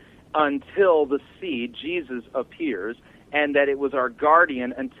sin until the seed, Jesus, appears, and that it was our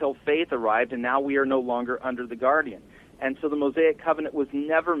guardian until faith arrived, and now we are no longer under the guardian. And so the Mosaic covenant was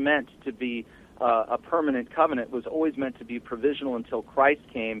never meant to be a permanent covenant. It was always meant to be provisional until Christ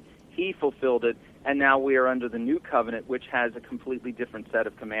came. He fulfilled it, and now we are under the new covenant, which has a completely different set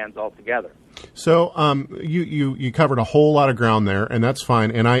of commands altogether. So you covered a whole lot of ground there, and that's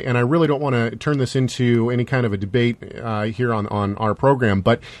fine. And I really don't want to turn this into any kind of a debate here on our program.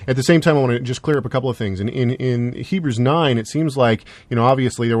 But at the same time, I want to just clear up a couple of things. In Hebrews 9, it seems like,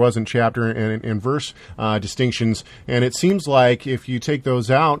 obviously there wasn't chapter and verse distinctions, and it seems like if you take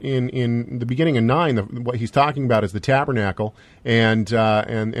those out in the beginning of 9, what he's talking about is the tabernacle and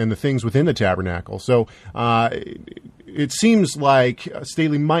the things within the tabernacle. So it seems like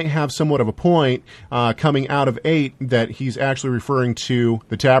Staley might have somewhat of a point coming out of 8 that he's actually referring to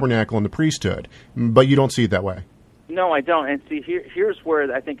the tabernacle and the priesthood, but you don't see it that way. No, I don't. And see, here's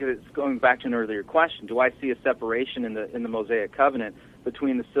where I think it's going back to an earlier question. Do I see a separation in the Mosaic covenant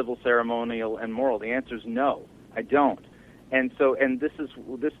between the civil, ceremonial, and moral? The answer is no, I don't. And so,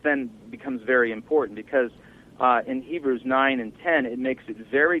 this then becomes very important because in Hebrews 9 and 10, it makes it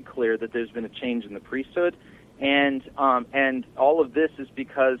very clear that there's been a change in the priesthood. And all of this is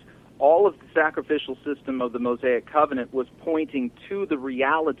because all of the sacrificial system of the Mosaic covenant was pointing to the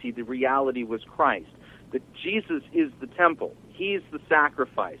reality. The reality was Christ. That Jesus is the temple. He's the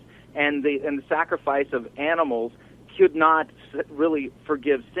sacrifice. And the sacrifice of animals could not really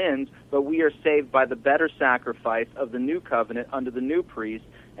forgive sins, but we are saved by the better sacrifice of the new covenant under the new priest,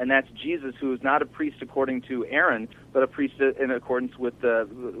 and that's Jesus, who is not a priest according to Aaron, but a priest in accordance with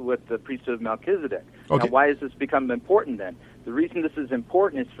the priesthood of Melchizedek. Okay. Now, why has this become important then? The reason this is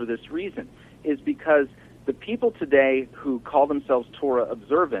important is for this reason, is because the people today who call themselves Torah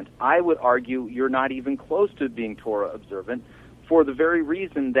observant, I would argue you're not even close to being Torah observant, for the very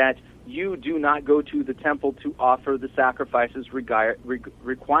reason that you do not go to the temple to offer the sacrifices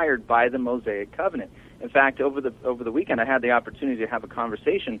required by the Mosaic covenant. In fact, over the weekend, I had the opportunity to have a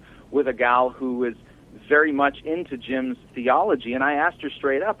conversation with a gal who is very much into Jim's theology, and I asked her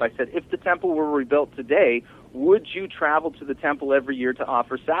straight up. I said, if the temple were rebuilt today, would you travel to the temple every year to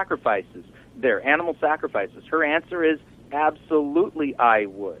offer sacrifices there, animal sacrifices? Her answer is absolutely I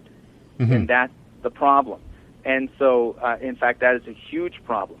would. Mm-hmm. And that's the problem. And so, in fact, that is a huge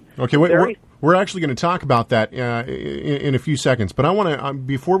problem. Okay, we're actually going to talk about that in a few seconds. But I want to,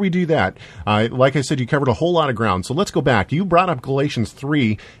 before we do that, like I said, you covered a whole lot of ground. So let's go back. You brought up Galatians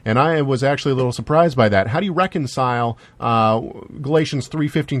 3, and I was actually a little surprised by that. How do you reconcile Galatians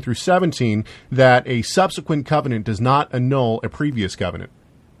 3:15 through 17, that a subsequent covenant does not annul a previous covenant?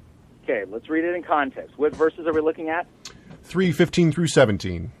 Okay, let's read it in context. What verses are we looking at? 3:15 through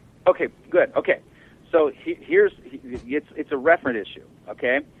 17. Okay, good. Okay. So it's a referent issue,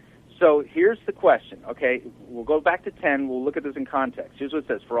 okay? So here's the question, okay? We'll go back to 10. We'll look at this in context. Here's what it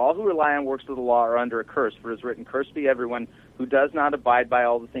says. For all who rely on works of the law are under a curse, for it is written, cursed be everyone who does not abide by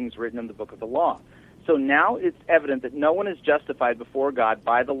all the things written in the book of the law. So now it's evident that no one is justified before God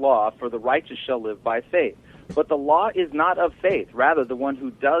by the law, for the righteous shall live by faith. But the law is not of faith. Rather, the one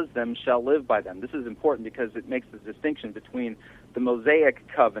who does them shall live by them. This is important because it makes the distinction between the Mosaic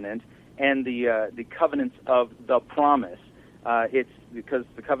covenant and the covenants of the promise. It's because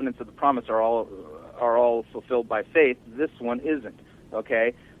the covenants of the promise are all fulfilled by faith. This one isn't.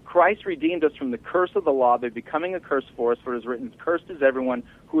 Okay? Christ redeemed us from the curse of the law by becoming a curse for us, for it is written, cursed is everyone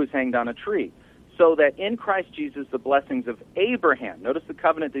who is hanged on a tree. So that in Christ Jesus the blessings of Abraham, notice the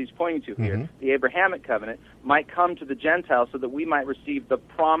covenant that he's pointing to here, Mm-hmm. the Abrahamic covenant, might come to the Gentiles so that we might receive the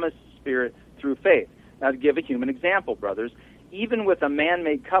promised Spirit through faith. Now, to give a human example, brothers, even with a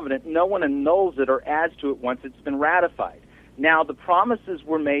man-made covenant, no one annuls it or adds to it once it's been ratified. Now, the promises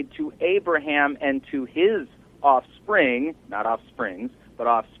were made to Abraham and to his offspring, not offsprings, but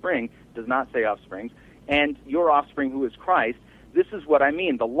offspring, does not say offsprings, and your offspring who is Christ. This is what I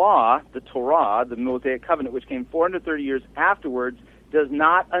mean. The law, the Torah, the Mosaic covenant, which came 430 years afterwards, does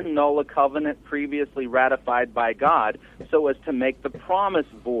not annul a covenant previously ratified by God so as to make the promise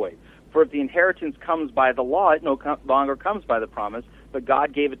void. For if the inheritance comes by the law, it no longer comes by the promise, but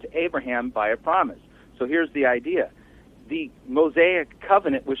God gave it to Abraham by a promise. So here's the idea. The Mosaic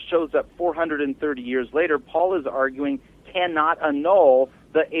covenant, which shows up 430 years later, Paul is arguing cannot annul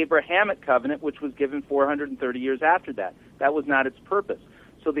the Abrahamic covenant, which was given 430 years after that. That was not its purpose.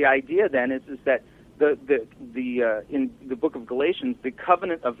 So the idea then is that in the book of Galatians, the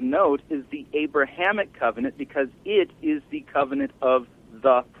covenant of note is the Abrahamic covenant because it is the covenant of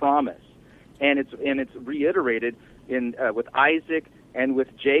the promise, and it's reiterated in with Isaac and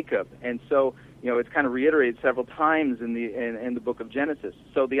with Jacob, and so it's kind of reiterated several times in the book of Genesis.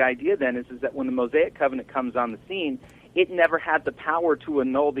 So the idea then is that when the Mosaic covenant comes on the scene, it never had the power to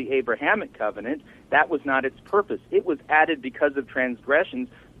annul the Abrahamic covenant. That was not its purpose. It was added because of transgressions,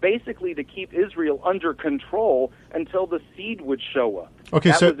 basically to keep Israel under control until the seed would show up.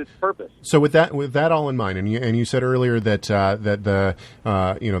 Okay, that was its purpose. So with that all in mind, and you said earlier that the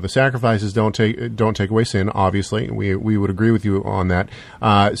sacrifices don't take away sin. Obviously, we would agree with you on that.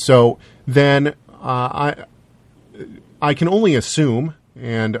 So then I can only assume.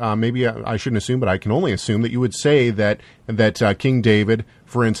 And maybe I shouldn't assume, but I can only assume that you would say that King David,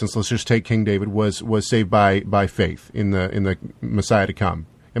 for instance, let's just take King David, was saved by faith in the Messiah to come.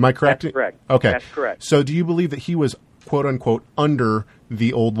 Am I correct? That's correct. Okay, that's correct. So, do you believe that he was quote unquote under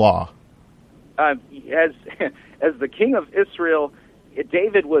the old law? As the king of Israel,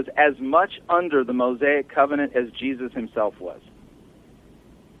 David was as much under the Mosaic covenant as Jesus himself was.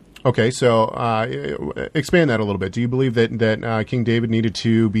 Okay, so expand that a little bit. Do you believe that King David needed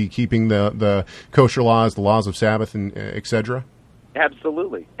to be keeping the kosher laws, the laws of Sabbath, and etc.?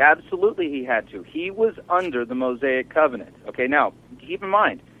 Absolutely. Absolutely he had to. He was under the Mosaic covenant. Okay, now, keep in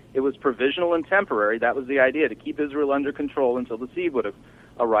mind, it was provisional and temporary. That was the idea, to keep Israel under control until the seed would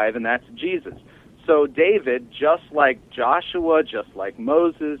arrive, and that's Jesus. So David, just like Joshua, just like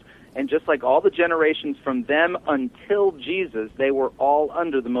Moses, and just like all the generations from them until Jesus, they were all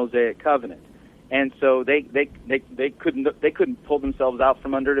under the Mosaic covenant, and so they couldn't pull themselves out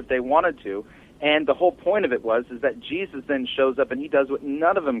from under it if they wanted to. And the whole point of it is that Jesus then shows up and he does what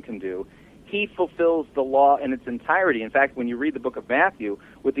none of them can do. he fulfills the law in its entirety. In fact, when you read the book of Matthew,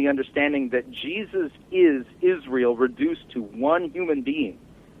 with the understanding that Jesus is Israel reduced to one human being.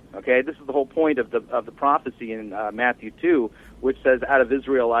 Okay, this is the whole point of the prophecy in Matthew 2, which says, "Out of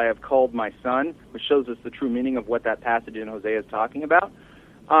Israel I have called my son," which shows us the true meaning of what that passage in Hosea is talking about.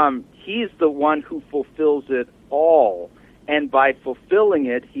 He's the one who fulfills it all. And by fulfilling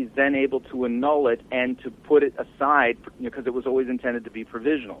it, he's then able to annul it and to put it aside, because it was always intended to be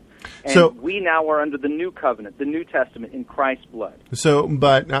provisional. And so, we now are under the new covenant, the New Testament, in Christ's blood. So,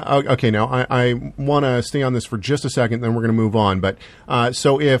 but, okay, now, I want to stay on this for just a second, then we're going to move on. But,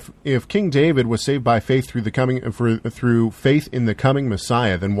 so if King David was saved by faith through faith in the coming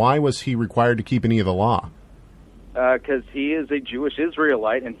Messiah, then why was he required to keep any of the law? Because he is a Jewish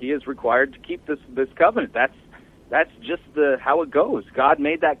Israelite, and he is required to keep this covenant. That's just how it goes. God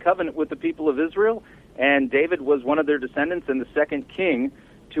made that covenant with the people of Israel, and David was one of their descendants and the second king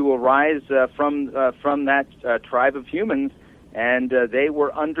to arise from that tribe of humans, and they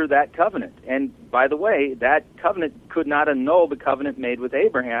were under that covenant. And by the way, that covenant could not annul the covenant made with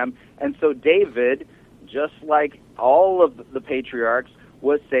Abraham, and so David, just like all of the patriarchs,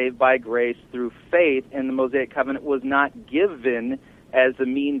 was saved by grace through faith, and the Mosaic covenant was not given as a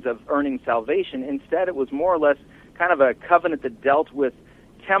means of earning salvation. Instead, it was more or less kind of a covenant that dealt with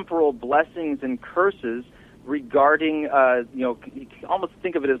temporal blessings and curses regarding, you can almost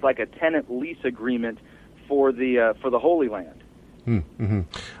think of it as like a tenant lease agreement for the Holy Land. Mm-hmm.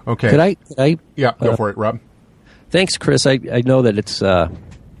 Okay. Could I? Yeah, go for it, Rob. Thanks, Chris. I know that it's,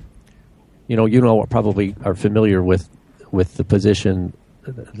 you probably are familiar with the position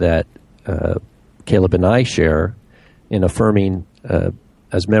that Caleb and I share in affirming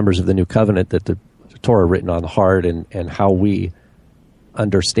as members of the New Covenant that the Torah written on the heart and how we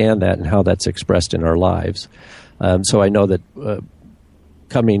understand that and how that's expressed in our lives. So I know that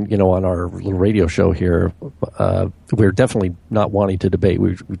coming, on our little radio show here, we're definitely not wanting to debate.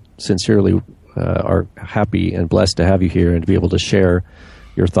 We sincerely are happy and blessed to have you here and to be able to share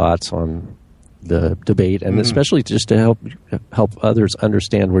your thoughts on the debate, and especially just to help others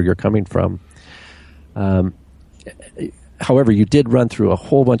understand where you're coming from. However, you did run through a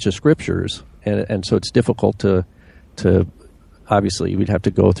whole bunch of scriptures, and so it's difficult to obviously we'd have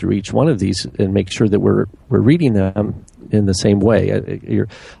to go through each one of these and make sure that we're reading them in the same way.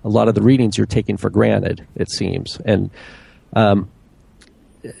 A lot of the readings you're taking for granted, it seems, and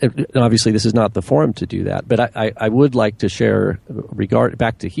obviously this is not the forum to do that. But I would like to share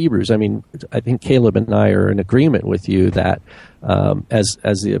back to Hebrews. I mean, I think Caleb and I are in agreement with you that as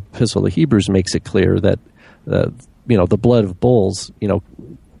the Epistle of Hebrews makes it clear that the blood of bulls,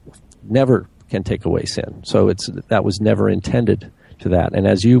 never can take away sin. So that was never intended to that. And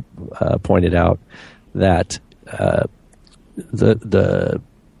as you pointed out, that the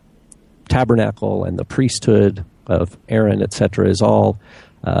tabernacle and the priesthood of Aaron, etc., is all,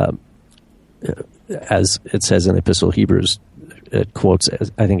 as it says in the Epistle of Hebrews, it quotes,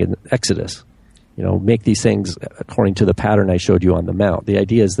 I think, in Exodus, make these things according to the pattern I showed you on the mount. The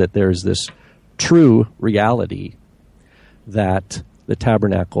idea is that there's this true reality that the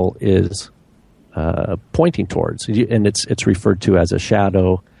tabernacle is pointing towards, and it's referred to as a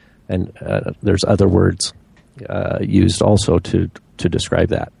shadow, and there's other words used also to describe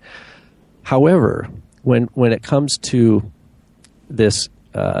that. However, when it comes to this,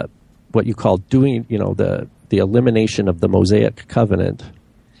 what you call doing, the elimination of the Mosaic covenant,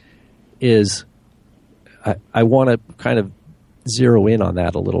 is I want to kind of zero in on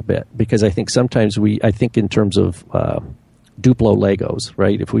that a little bit, because I think sometimes I think in terms of Duplo Legos,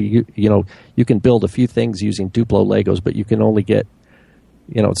 right? If you can build a few things using Duplo Legos, but you can only get,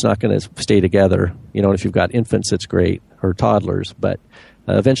 it's not going to stay together. If you've got infants, it's great, or toddlers, but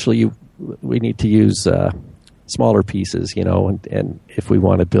eventually we need to use smaller pieces, and if we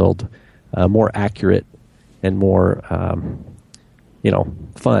want to build more accurate and more,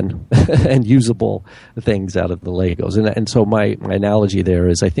 fun and usable things out of the Legos. And so my analogy there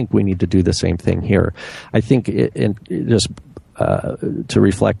is I think we need to do the same thing here. I think to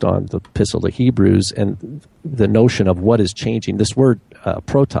reflect on the Epistle to Hebrews and the notion of what is changing. This word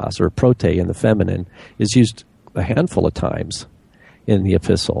protos, or prote in the feminine, is used a handful of times in the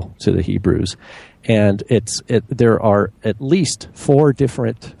Epistle to the Hebrews. And there are at least 4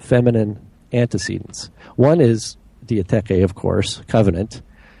 different feminine antecedents. One is diatheke, of course, covenant.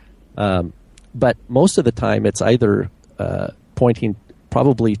 But most of the time it's either pointing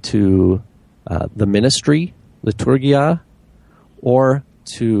probably to the ministry, liturgia, or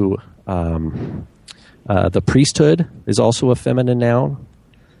to the priesthood is also a feminine noun,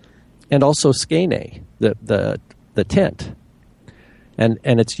 and also skene, the tent. And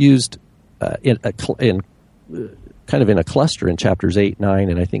it's used kind of in a cluster in chapters 8, 9,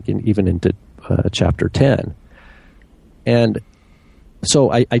 and I think even into chapter 10. And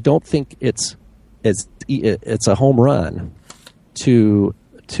so I don't think it's a home run to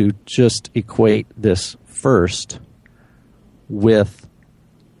just equate this first with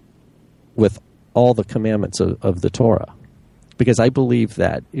all the commandments of the Torah, because I believe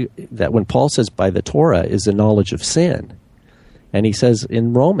that when Paul says by the Torah is the knowledge of sin, and he says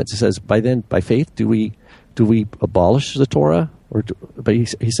in Romans, he says by faith do we abolish the Torah, but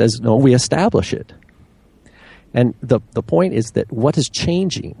he says no, we establish it. And the point is that what is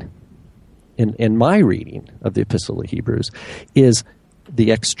changing in my reading of the Epistle of Hebrews is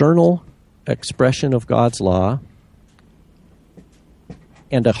the external expression of God's law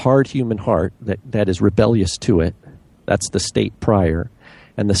and a hard human heart that is rebellious to it. That's the state prior.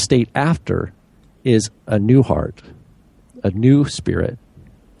 And the state after is a new heart, a new spirit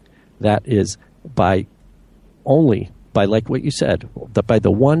that is by like what you said, by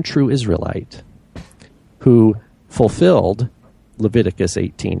the one true Israelite who fulfilled Leviticus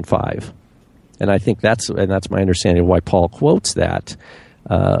 18:5. And I think that's my understanding of why Paul quotes that.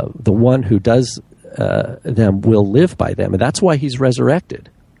 The one who does them will live by them. And that's why he's resurrected.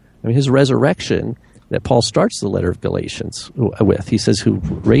 I mean, his resurrection that Paul starts the letter of Galatians with, he says, who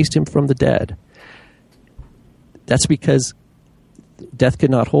raised him from the dead. That's because death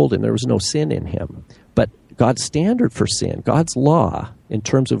could not hold him. There was no sin in him. But God's standard for sin, God's law, in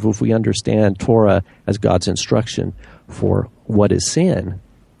terms of if we understand Torah as God's instruction for what is sin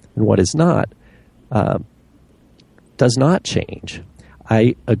and what is not, does not change.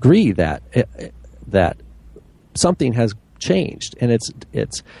 I agree that something has changed, and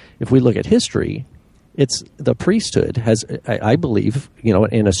it's if we look at history, it's the priesthood has, I believe,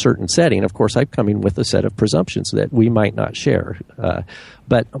 in a certain setting. Of course, I'm coming with a set of presumptions that we might not share,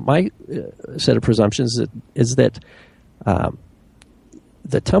 but my set of presumptions is that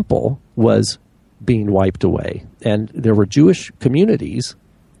the temple was being wiped away, and there were Jewish communities,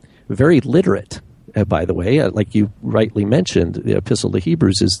 very literate. By the way, like you rightly mentioned, the Epistle to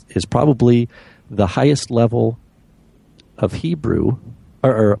Hebrews is probably the highest level of Hebrew,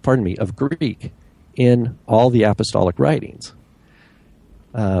 of Greek in all the apostolic writings.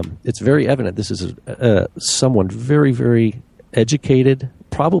 It's very evident this is someone very, very educated,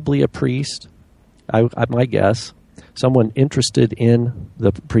 probably a priest, my guess, someone interested in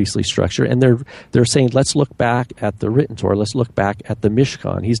the priestly structure, and they're saying, let's look back at the written Torah, let's look back at the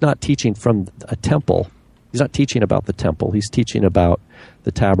Mishkan. He's not teaching from a temple. He's not teaching about the temple. He's teaching about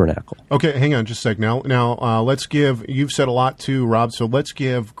the tabernacle. Okay, hang on just a sec. Now let's give, you've said a lot too, Rob, so let's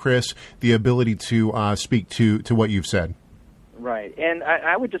give Chris the ability to speak to what you've said. Right, and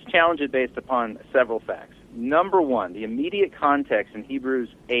I would just challenge it based upon several facts. Number one, the immediate context in Hebrews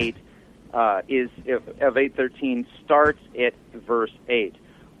 8 of 8:13 starts at verse 8,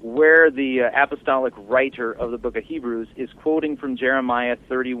 where the apostolic writer of the book of Hebrews is quoting from Jeremiah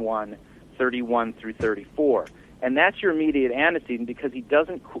 31 through 34. And that's your immediate antecedent, because he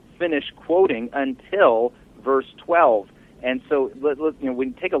doesn't finish quoting until verse 12. And so we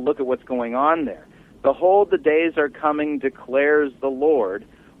can take a look at what's going on there. Behold, the days are coming, declares the Lord,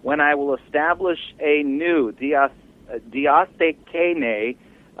 when I will establish a new diatheke,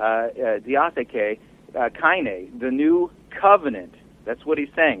 the new covenant. That's what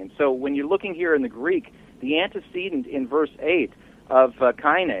he's saying. And so when you're looking here in the Greek, the antecedent in verse 8 of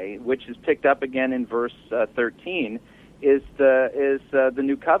kaine, which is picked up again in verse 13, is the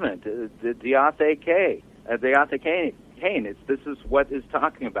new covenant, the diatheke. This is what is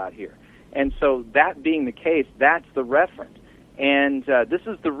talking about here. And so that being the case, that's the reference. And this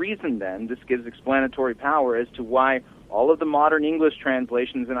is the reason then, this gives explanatory power as to why all of the modern English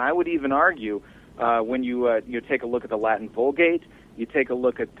translations, and I would even argue when you take a look at the Latin Vulgate, you take a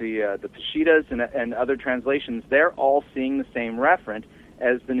look at the Peshitas and other translations, they're all seeing the same referent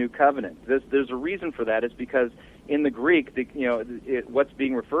as the New Covenant. There's a reason for that. It's because in the Greek, what's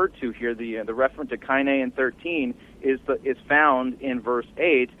being referred to here, the referent to kaine in 13 is found in verse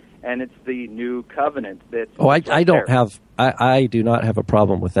 8, and it's the New Covenant. I do not have a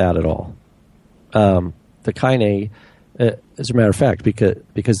problem with that at all. The kaine, as a matter of fact,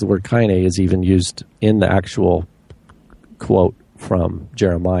 because the word kaine is even used in the actual quote from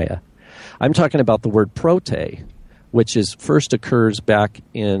Jeremiah. I'm talking about the word prote, which first occurs back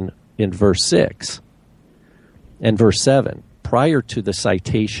in verse 6 and verse 7, prior to the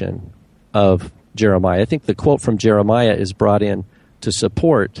citation of Jeremiah. I think the quote from Jeremiah is brought in to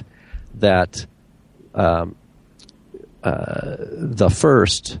support that the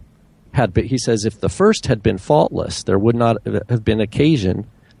first had been, he says, if the first had been faultless, there would not have been occasion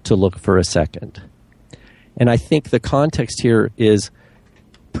to look for a second. And I think the context here is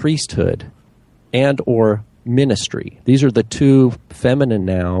priesthood and or ministry. These are the two feminine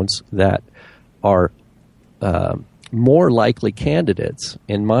nouns that are more likely candidates,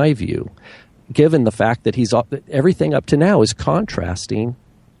 in my view, given the fact that everything up to now is contrasting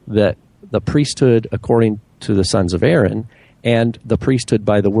the priesthood according to the sons of Aaron and the priesthood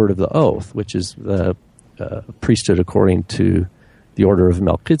by the word of the oath, which is the priesthood according to the order of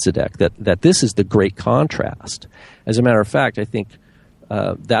Melchizedek, that this is the great contrast. As a matter of fact, I think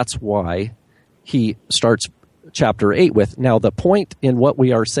that's why he starts chapter 8 with, now the point in what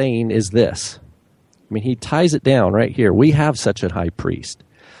we are saying is this. I mean, he ties it down right here. We have such a high priest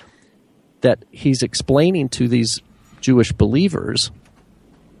that he's explaining to these Jewish believers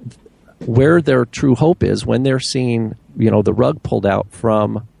where their true hope is when they're seeing, the rug pulled out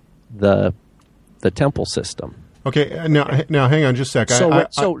from the temple system. Okay, now hang on just a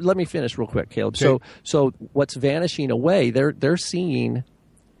sec. So let me finish real quick, Caleb. Okay. So what's vanishing away? They're seeing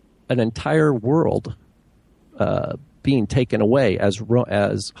an entire world being taken away as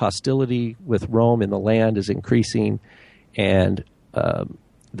hostility with Rome in the land is increasing, and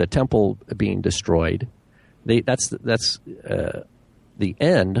the temple being destroyed. That's the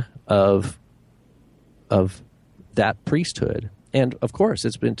end of that priesthood. And, of course,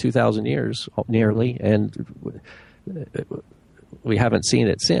 it's been 2,000 years nearly, and we haven't seen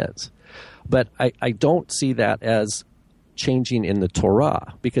it since. But I don't see that as changing in the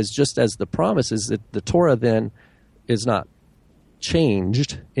Torah, because just as the promise is that the Torah then is not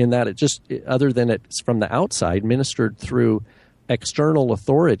changed in that it just, other than it's from the outside, ministered through external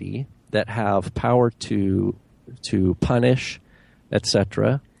authority that have power to punish,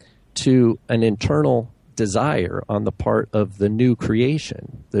 etc., to an internal desire on the part of the new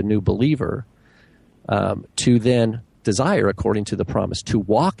creation, the new believer, to then desire, according to the promise, to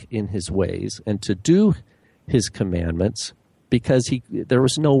walk in his ways and to do his commandments, because there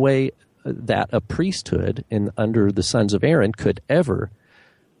was no way that a priesthood under the sons of Aaron could ever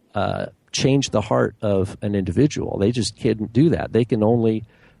change the heart of an individual. They just couldn't do that. They can only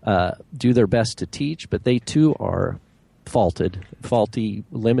do their best to teach, but they too are faulty,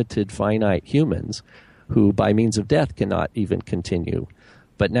 limited, finite humans who by means of death cannot even continue.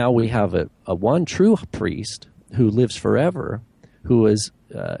 But now we have a one true priest who lives forever, who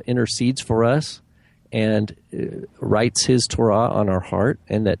intercedes for us and writes his Torah on our heart,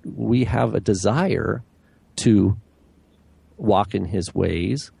 and that we have a desire to walk in his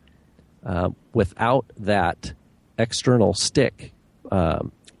ways without that external stick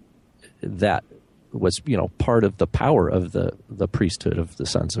that was, part of the power of the priesthood of the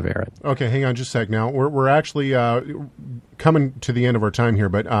sons of Aaron. Okay, hang on just a sec. Now, we're actually coming to the end of our time here,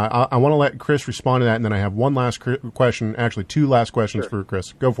 but I want to let Chris respond to that, and then I have one last question, actually two last questions for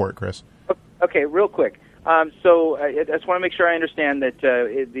Chris. Go for it, Chris. Okay, real quick. So I just want to make sure I understand that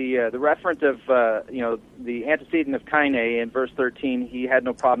the referent of, the antecedent of Kaine in verse 13, he had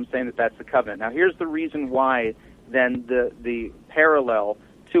no problem saying that that's the covenant. Now, here's the reason why, then, the parallel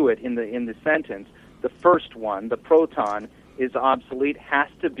to it in the sentence, the first one, the proton, is obsolete, has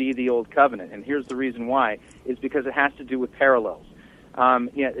to be the Old Covenant. And here's the reason why, is because it has to do with parallels.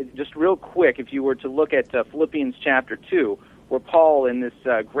 Just real quick, if you were to look at Philippians chapter 2, where Paul, in this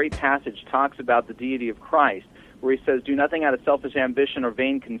great passage, talks about the deity of Christ, where he says, "Do nothing out of selfish ambition or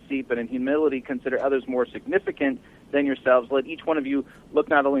vain conceit, but in humility consider others more significant than yourselves. Let each one of you look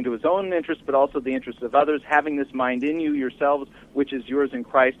not only to his own interest, but also the interests of others, having this mind in you yourselves, which is yours in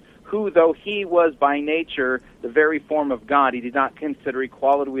Christ, who, though he was by nature the very form of God, he did not consider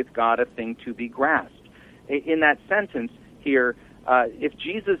equality with God a thing to be grasped." In that sentence here, if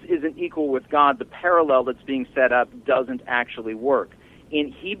Jesus isn't equal with God, the parallel that's being set up doesn't actually work.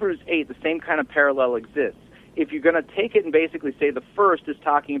 In Hebrews 8, the same kind of parallel exists. If you're going to take it and basically say the first is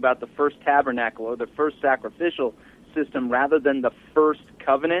talking about the first tabernacle or the first sacrificial system rather than the first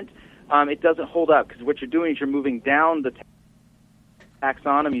covenant, it doesn't hold up, because what you're doing is you're moving down the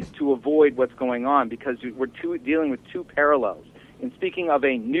taxonomies to avoid what's going on, because we're dealing with two parallels. In speaking of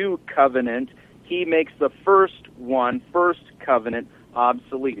a new covenant, he makes the first covenant,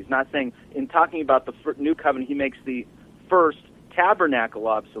 obsolete. He's not saying, in talking about the new covenant, he makes the first tabernacle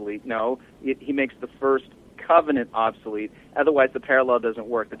obsolete. No, he makes the first covenant obsolete. Otherwise, the parallel doesn't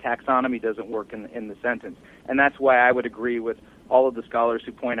work. The taxonomy doesn't work in the sentence. And that's why I would agree with all of the scholars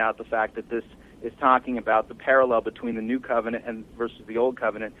who point out the fact that this is talking about the parallel between the new covenant and versus the old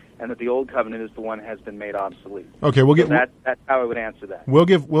covenant, and that the old covenant is the one that has been made obsolete. Okay, that's how I would answer that. We'll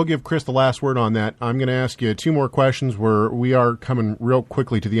give Chris the last word on that. I'm going to ask you two more questions. We are coming real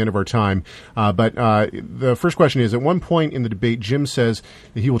quickly to the end of our time. But the first question is: at one point in the debate, Jim says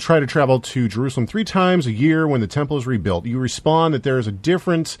that he will try to travel to Jerusalem 3 times a year when the temple is rebuilt. You respond that there is a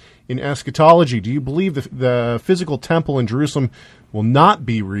difference in eschatology. Do you believe the physical temple in Jerusalem will not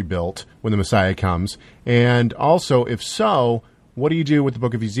be rebuilt when the Messiah comes? And also, if so, what do you do with the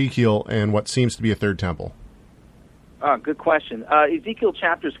book of Ezekiel and what seems to be a third temple? Good question. Ezekiel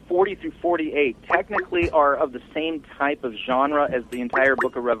chapters 40 through 48 technically are of the same type of genre as the entire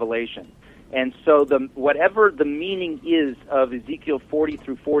book of Revelation. And so whatever the meaning is of Ezekiel 40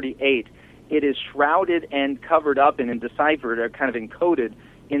 through 48, it is shrouded and covered up and deciphered or kind of encoded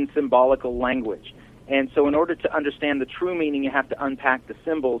in symbolical language. And so in order to understand the true meaning, you have to unpack the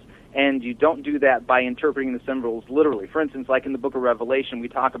symbols, and you don't do that by interpreting the symbols literally. For instance, like in the book of Revelation, we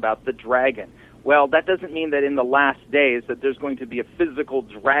talk about the dragon. Well, that doesn't mean that in the last days that there's going to be a physical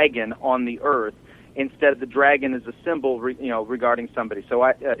dragon on the earth. Instead, the dragon is a symbol, regarding somebody.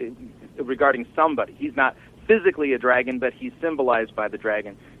 Regarding somebody. He's not physically a dragon, but he's symbolized by the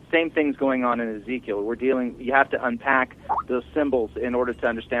dragon. Same thing's going on in Ezekiel. You have to unpack those symbols in order to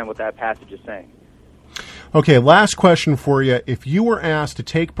understand what that passage is saying. Okay, last question for you. If you were asked to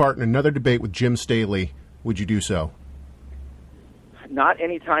take part in another debate with Jim Staley, would you do so? Not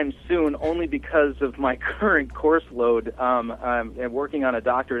anytime soon, only because of my current course load. I'm working on a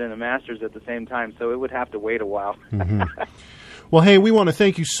doctorate and a master's at the same time, so it would have to wait a while. Mm-hmm. Well, hey, we want to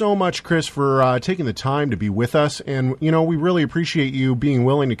thank you so much, Chris, for taking the time to be with us. And, we really appreciate you being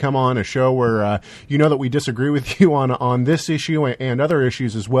willing to come on a show where that we disagree with you on this issue and other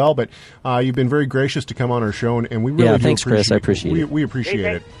issues as well. But you've been very gracious to come on our show, and we really thanks, Chris. I appreciate it. We appreciate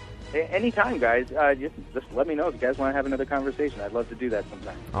it. Anytime, guys. Just let me know if you guys want to have another conversation. I'd love to do that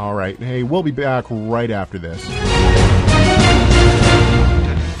sometime. All right. Hey, we'll be back right after this.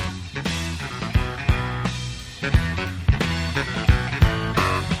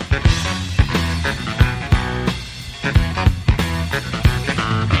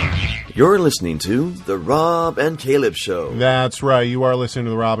 You're listening to The Rob and Caleb Show. That's right. You are listening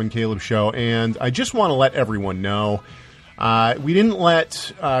to The Rob and Caleb Show. And I just want to let everyone know, we didn't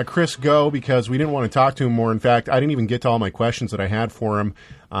let Chris go because we didn't want to talk to him more. In fact, I didn't even get to all my questions that I had for him.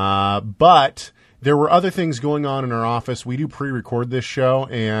 But there were other things going on in our office. We do pre-record this show,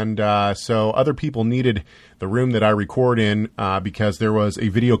 and so other people needed the room that I record in because there was a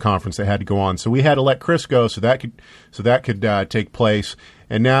video conference that had to go on. So we had to let Chris go so that could take place.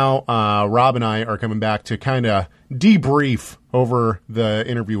 And now Rob and I are coming back to kind of debrief over the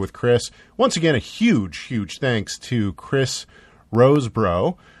interview with Chris. Once again, a huge, huge thanks to Chris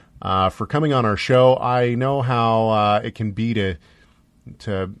Rosebrough for coming on our show. I know how it can be to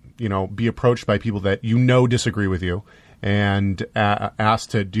be approached by people that disagree with you and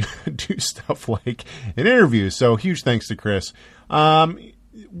asked to do stuff like an interview. So huge thanks to Chris.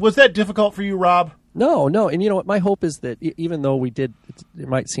 Was that difficult for you, Rob? No. And you know what? My hope is that even though we did, it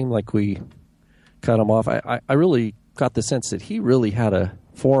might seem like we cut him off. I really got the sense that he really had a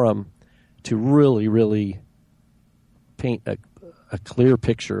forum to really, really paint a clear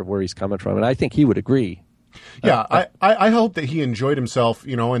picture of where he's coming from. And I think he would agree. Yeah, I hope that he enjoyed himself,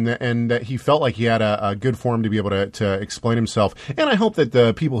 and that he felt like he had a good forum to be able to explain himself. And I hope that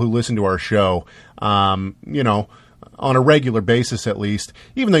the people who listen to our show, on a regular basis at least,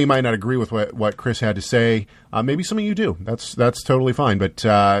 even though you might not agree with what Chris had to say, maybe some of you do. That's totally fine. But,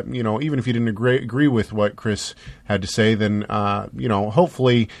 even if you didn't agree with what Chris had to say, then,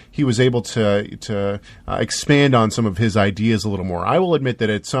 hopefully he was able to expand on some of his ideas a little more. I will admit that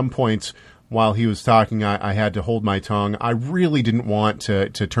at some points while he was talking, I had to hold my tongue. I really didn't want to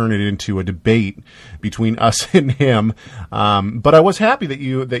turn it into a debate between us and him. But I was happy that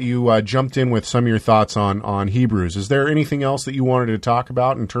you jumped in with some of your thoughts on Hebrews. Is there anything else that you wanted to talk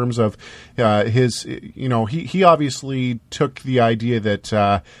about in terms of his? He obviously took the idea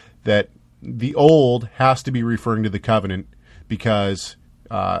that the old has to be referring to the covenant because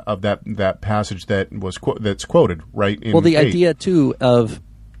of that passage that's quoted right in. Well, the idea too of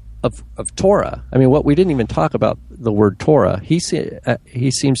Torah. I mean, what we didn't even talk about the word Torah. He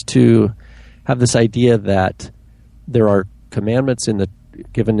seems to have this idea that there are commandments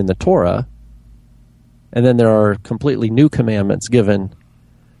given in the Torah, and then there are completely new commandments given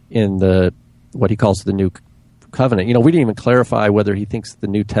in what he calls the new covenant. We didn't even clarify whether he thinks the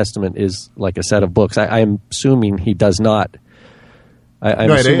New Testament is like a set of books. I am assuming he does not I'm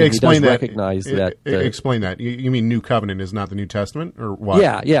Right, assuming explain he does that. recognize that. Explain that. You mean New Covenant is not the New Testament, or what?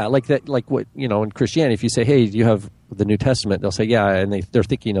 Yeah, like that. Like what in Christianity, if you say, "Hey, do you have the New Testament?" They'll say, "Yeah," and they're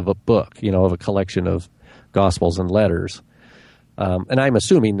thinking of a book, of a collection of Gospels and letters. And I'm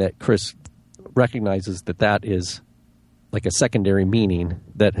assuming that Chris recognizes that is like a secondary meaning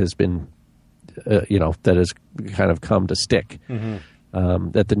that has been, that has kind of come to stick.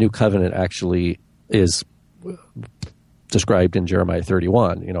 Mm-hmm. That the New Covenant actually is described in Jeremiah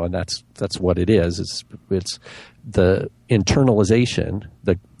 31, and that's what it is. It's the internalization,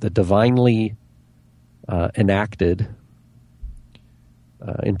 the divinely enacted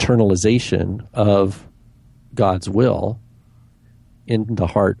internalization of God's will in the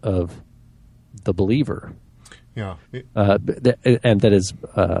heart of the believer. Yeah, and that is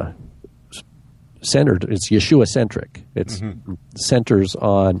centered. It's Yeshua-centric. It's centers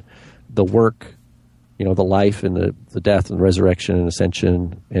on the work, the life and the death and resurrection and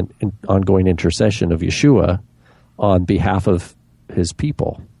ascension and ongoing intercession of Yeshua on behalf of his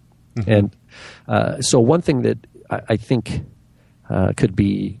people. And so one thing that I think could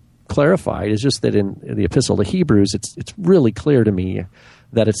be clarified is just that in the Epistle to Hebrews, it's really clear to me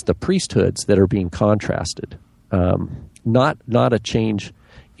that it's the priesthoods that are being contrasted, not a change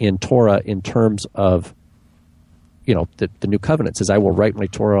in Torah in terms of, the New Covenant says, "I will write my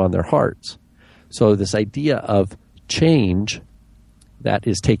Torah on their hearts." So this idea of change that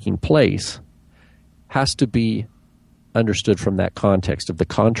is taking place has to be understood from that context of the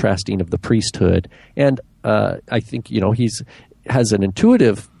contrasting of the priesthood. And I think, he's has an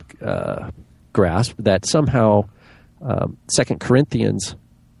intuitive grasp that somehow 2 Corinthians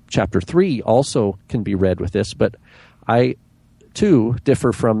chapter 3 also can be read with this, but I, too,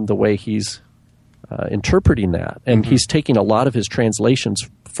 differ from the way he's interpreting that. And he's taking a lot of his translations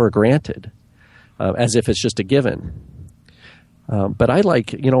for granted, as if it's just a given. But I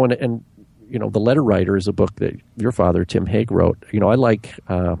like, and The Letter Writer is a book that your father, Tim Hague, wrote.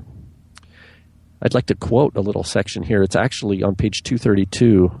 I'd like to quote a little section here. It's actually on page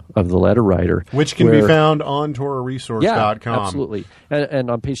 232 of The Letter Writer. Which can be found on TorahResource.com. Yeah, absolutely.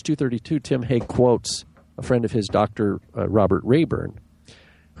 And on page 232, Tim Hague quotes a friend of his, Dr. Robert Rayburn,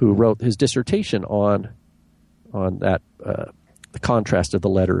 who wrote his dissertation on that the contrast of the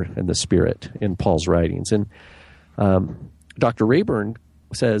letter and the spirit in Paul's writings. And Dr. Rayburn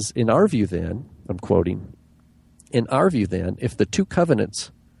says, "In our view then," I'm quoting, "in our view then, if the two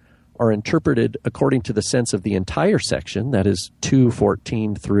covenants are interpreted according to the sense of the entire section, that is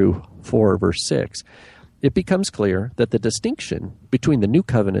 2:14 through 4 verse 6, it becomes clear that the distinction between the new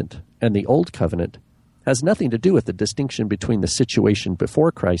covenant and the old covenant has nothing to do with the distinction between the situation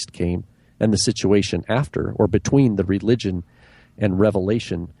before Christ came and the situation after, or between the religion and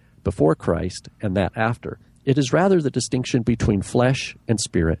revelation before Christ and that after. It is rather the distinction between flesh and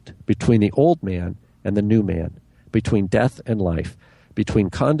spirit, between the old man and the new man, between death and life, between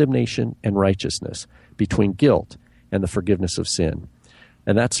condemnation and righteousness, between guilt and the forgiveness of sin."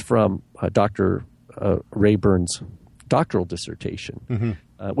 And that's from Dr. Rayburn's doctoral dissertation,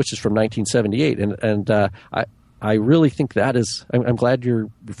 which is from 1978. And I really think that is, I'm glad your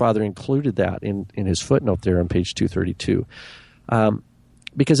father included that in his footnote there on page 232,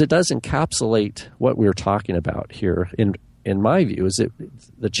 because it does encapsulate what we're talking about here. In my view, is that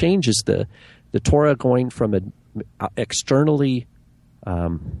the change is the Torah going from an externally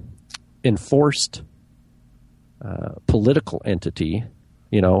enforced political entity,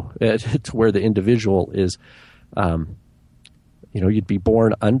 to where the individual is, you'd be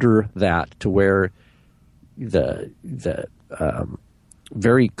born under that, to where the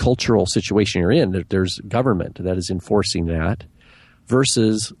very cultural situation you're in, there's government that is enforcing that,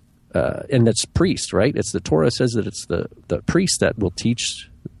 versus and that's priest, right? It's the Torah says that it's the priest that will teach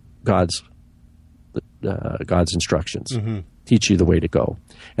God's instructions, teach you the way to go,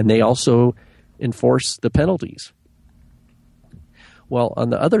 and they also enforce the penalties. Well, on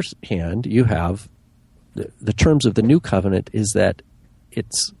the other hand, you have the terms of the new covenant is that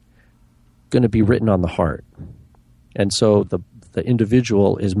it's going to be written on the heart, and so the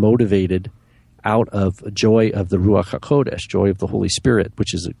individual is motivated out of joy of the Ruach HaKodesh, joy of the Holy Spirit,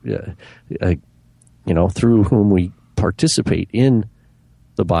 which is through whom we participate in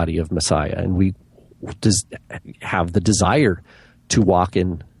the body of Messiah, and we have the desire to walk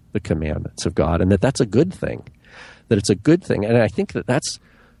in the commandments of God, and that's a good thing. That it's a good thing, and I think that's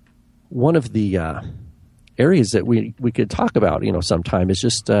one of the areas that we could talk about. Sometime is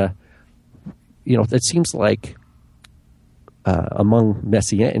just it seems like among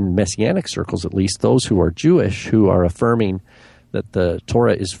messianic circles, at least, those who are Jewish, who are affirming that the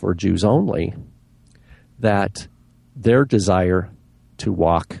Torah is for Jews only, that their desire to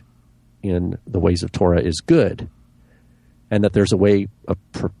walk in the ways of Torah is good, and that there's a way of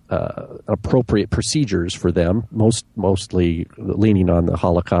appropriate procedures for them, mostly leaning on the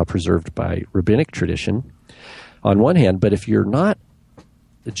halakha preserved by rabbinic tradition on one hand. But if you're not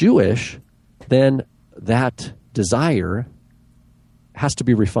Jewish, then that desire has to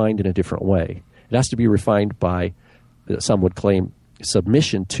be refined in a different way. It has to be refined by, some would claim,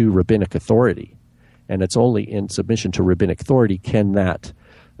 submission to rabbinic authority. And it's only in submission to rabbinic authority can that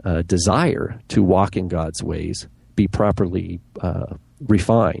desire to walk in God's ways be properly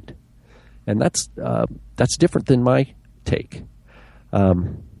refined. And that's different than my take.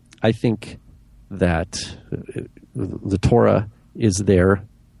 I think that the Torah is there.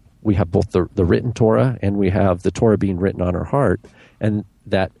 We have both the written Torah and we have the Torah being written on our heart, and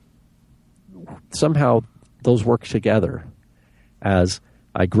that somehow those work together. As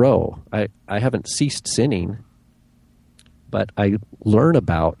I grow, I haven't ceased sinning, but I learn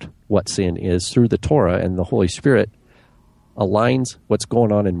about what sin is through the Torah, and the Holy Spirit aligns what's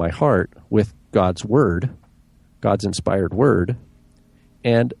going on in my heart with God's Word, God's inspired Word,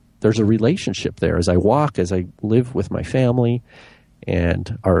 and there's a relationship there as I walk, as I live with my family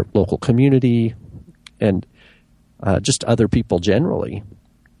and our local community and just other people generally.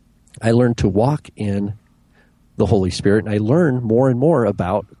 I learn to walk in the Holy Spirit, and I learn more and more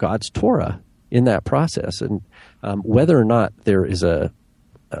about God's Torah in that process. And whether or not there is a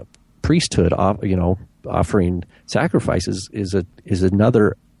priesthood, offering sacrifices is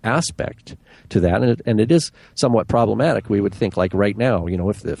another aspect to that, and it is somewhat problematic. We would think, like right now,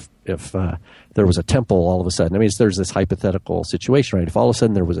 if there was a temple all of a sudden. I mean, there's this hypothetical situation, right? If all of a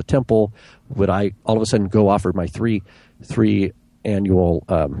sudden there was a temple, would I all of a sudden go offer my three annual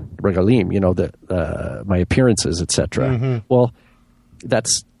regalim, my appearances, etc. Mm-hmm. Well,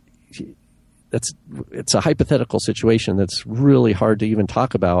 it's a hypothetical situation that's really hard to even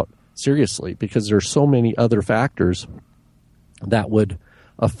talk about seriously, because there's so many other factors that would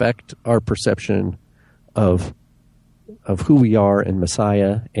affect our perception of who we are in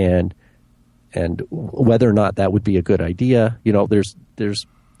Messiah, and whether or not that would be a good idea. There's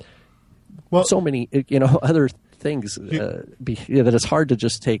so many other things that it's hard to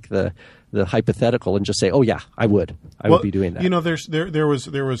just take the hypothetical and just say, oh yeah, I would be doing that.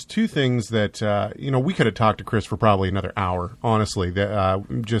 There was two things that we could have talked to Chris for probably another hour, honestly,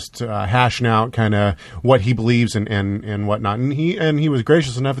 that just hashing out kind of what he believes and whatnot, and he was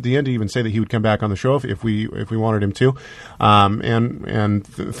gracious enough at the end to even say that he would come back on the show if we wanted him to, and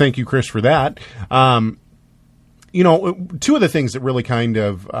thank you, Chris, for that. Two of the things that really kind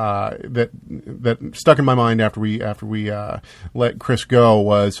of that stuck in my mind after we let Chris go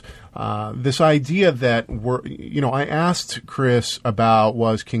was this idea that I asked Chris about,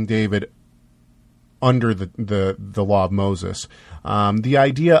 was King David under the law of Moses? The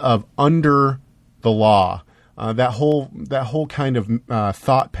idea of under the law, that whole kind of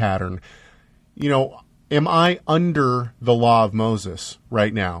thought pattern. Am I under the law of Moses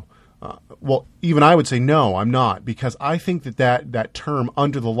right now? Well, even I would say no, I'm not, because I think that term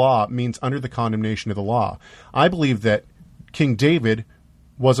under the law means under the condemnation of the law. I believe that King David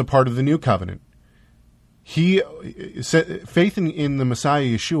was a part of the new covenant. Faith in the Messiah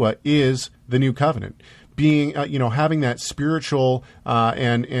Yeshua is the new covenant. Being, having that spiritual,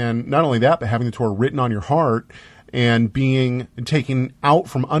 and not only that, but having the Torah written on your heart and being taken out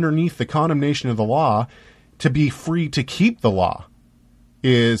from underneath the condemnation of the law to be free to keep the law.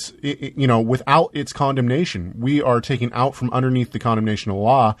 Is, without its condemnation. We are taken out from underneath the condemnation of the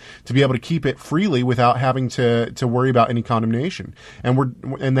law to be able to keep it freely without having to worry about any condemnation.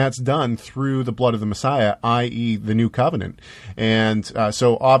 And that's done through the blood of the Messiah, i.e. the new covenant. And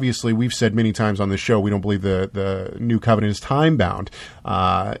so obviously we've said many times on this show, we don't believe the new covenant is time bound.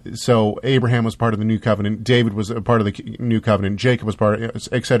 So Abraham was part of the new covenant. David was a part of the new covenant. Jacob was part of,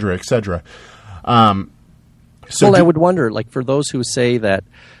 et cetera, et cetera. I would wonder, like, for those who say that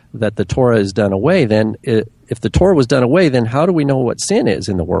the Torah is done away, then if the Torah was done away, then how do we know what sin is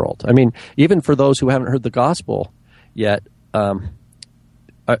in the world? I mean, even for those who haven't heard the gospel yet,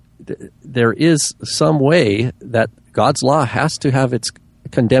 there is some way that God's law has to have its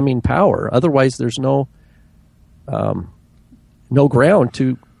condemning power. Otherwise, there's no ground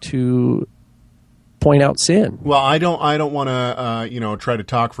to point out sin. Well, I don't want to try to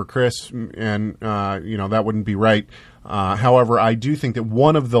talk for Chris, and that wouldn't be right. However, I do think that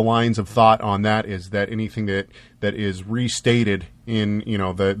one of the lines of thought on that is that anything that is restated in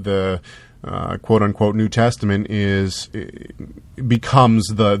the quote unquote New Testament becomes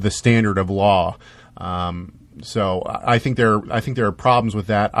the standard of law. So I think there are problems with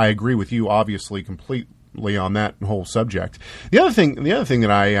that. I agree with you, obviously, separately on that whole subject. The other thing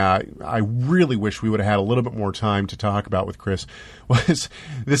that I really wish we would have had a little bit more time to talk about with Chris was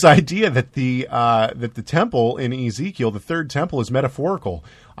this idea that the temple in Ezekiel, the third temple, is metaphorical.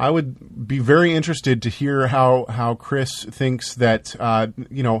 I would be very interested to hear how Chris thinks that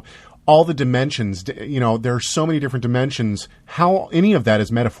all the dimensions, there are so many different dimensions, how any of that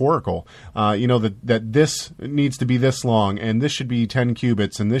is metaphorical. That this needs to be this long, and this should be 10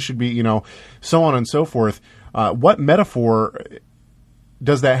 cubits, and this should be, so on and so forth. What metaphor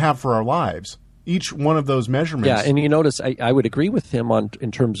does that have for our lives? Each one of those measurements. Yeah, and you notice I would agree with him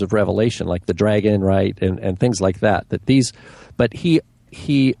in terms of Revelation, like the dragon, right, and things like that. But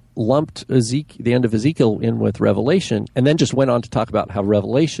he lumped the end of Ezekiel in with Revelation, and then just went on to talk about how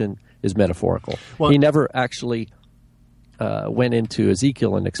Revelation is metaphorical. Well, he never actually went into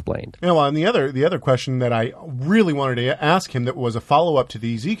Ezekiel and explained. And the other question that I really wanted to ask him, that was a follow up to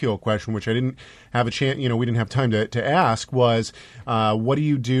the Ezekiel question, which I didn't have a chance, we didn't have time to ask, was what do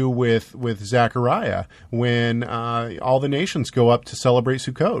you do with Zechariah when all the nations go up to celebrate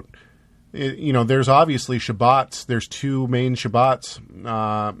Sukkot? There's obviously Shabbats. There's two main Shabbats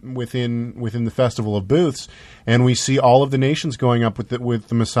within the Festival of Booths, and we see all of the nations going up with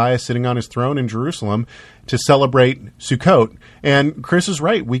the Messiah sitting on his throne in Jerusalem to celebrate Sukkot. And Chris is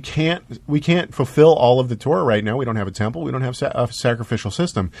right. We can't fulfill all of the Torah right now. We don't have a temple. We don't have a sacrificial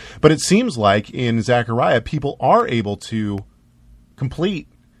system. But it seems like in Zechariah, people are able to complete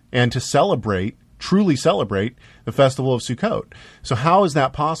and to truly celebrate the festival of Sukkot. So how is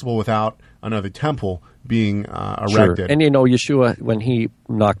that possible without another temple being erected? Sure. And Yeshua, when he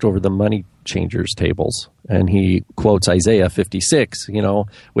knocked over the money changers' tables, and he quotes Isaiah 56,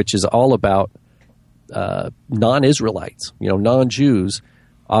 which is all about non-Israelites, non-Jews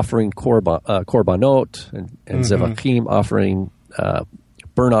offering korbanot and zevachim, offering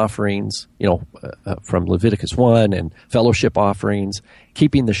burnt offerings, from Leviticus 1, and fellowship offerings,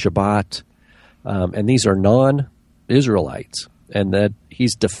 keeping the Shabbat. And these are non-Israelites, and that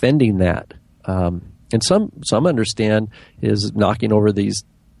he's defending that. And some understand his knocking over these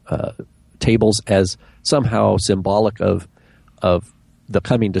tables as somehow symbolic of the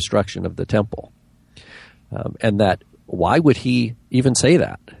coming destruction of the temple. And that, why would he even say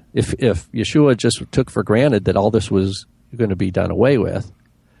that? If Yeshua just took for granted that all this was going to be done away with,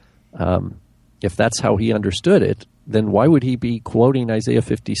 if that's how he understood it, then why would he be quoting Isaiah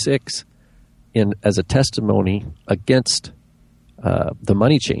 56 as a testimony against the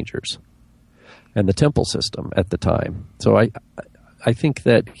money changers and the temple system at the time? So I think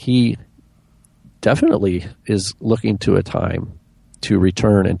that he definitely is looking to a time to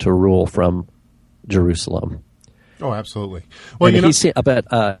return and to rule from Jerusalem. Oh, absolutely. Well, but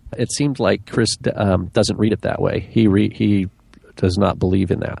it seemed like Chris doesn't read it that way. He does not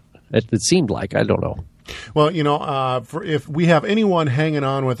believe in that. It seemed like, I don't know. Well, if we have anyone hanging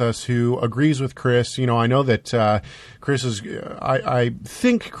on with us who agrees with Chris, I know that Chris is, I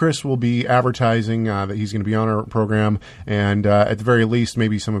think Chris will be advertising that he's going to be on our program, and at the very least,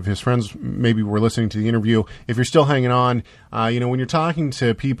 maybe some of his friends maybe were listening to the interview. If you're still hanging on, when you're talking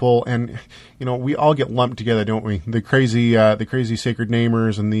to people, and we all get lumped together, don't we? The crazy sacred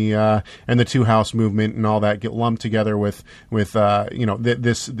namers and the Two House movement and all that get lumped together with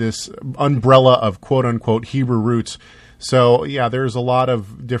this umbrella of quote unquote Hebrew roots. So yeah, there's a lot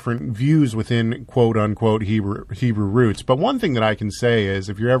of different views within quote unquote Hebrew roots. But one thing that I can say is,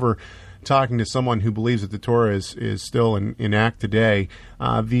 if you're ever talking to someone who believes that the Torah is still in act today,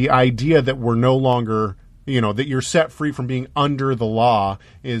 the idea that we're no longer, that you're set free from being under the law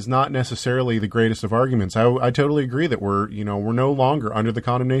is not necessarily the greatest of arguments. I totally agree that we're no longer under the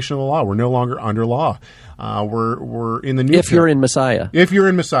condemnation of the law. We're no longer under law. We're in the new. If you're in Messiah. If you're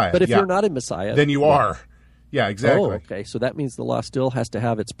in Messiah. But if you're not in Messiah, then you are. Yeah, exactly. Oh, okay. So that means the law still has to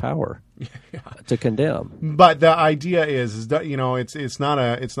have its power to condemn. But the idea is that, it's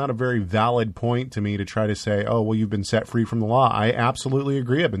not a very valid point to me to try to say, oh, well, you've been set free from the law. I absolutely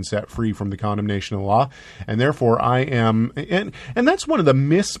agree. I've been set free from the condemnation of the law, and therefore I am. And that's one of the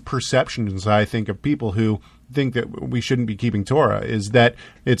misperceptions, I think, of people who think that we shouldn't be keeping Torah, is that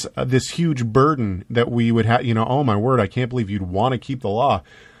it's this huge burden that we would have. Oh my word, I can't believe you'd want to keep the law.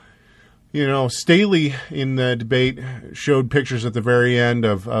 Staley in the debate showed pictures at the very end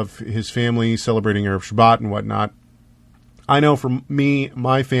of his family celebrating Erev Shabbat and whatnot. I know for me,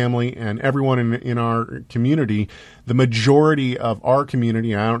 my family, and everyone in our community, the majority of our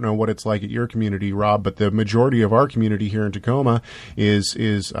community, I don't know what it's like at your community, Rob, but the majority of our community here in Tacoma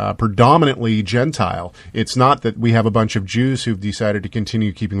is predominantly Gentile. It's not that we have a bunch of Jews who've decided to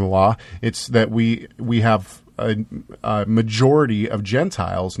continue keeping the law. It's that we have a majority of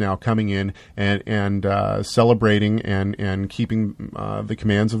Gentiles now coming in and celebrating and keeping the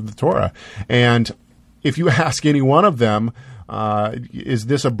commands of the Torah. And if you ask any one of them, is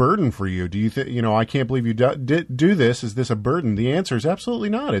this a burden for you? Do you think, I can't believe you do this. Is this a burden? The answer is absolutely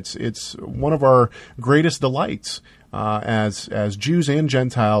not. It's one of our greatest delights. As Jews and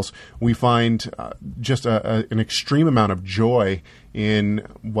Gentiles, we find just an extreme amount of joy in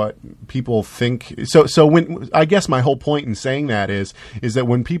what people think. So when, I guess my whole point in saying that is that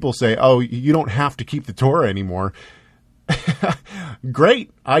when people say, "Oh, you don't have to keep the Torah anymore," great.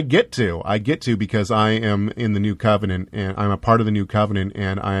 I get to because I am in the new covenant and I'm a part of the new covenant,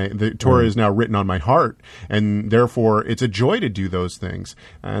 and the Torah is now written on my heart, and therefore it's a joy to do those things.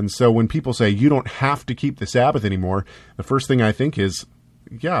 And so when people say you don't have to keep the Sabbath anymore, the first thing I think is,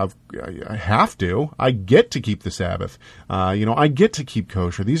 yeah, I have to. I get to keep the Sabbath. I get to keep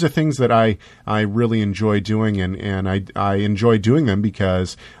kosher. These are things that I really enjoy doing, and I enjoy doing them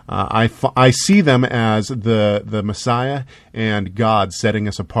because I see them as the Messiah and God setting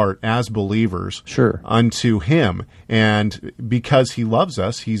us apart as believers, unto Him. And because He loves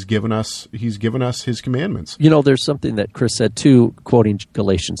us, He's given us His commandments. There's something that Chris said too, quoting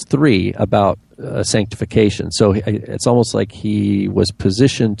Galatians 3 about sanctification. So it's almost like he was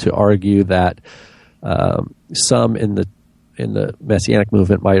positioned to argue that some in the Messianic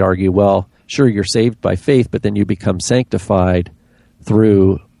movement might argue, well, sure, you're saved by faith, but then you become sanctified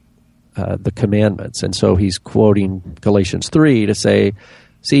through the commandments. And so he's quoting Galatians 3 to say,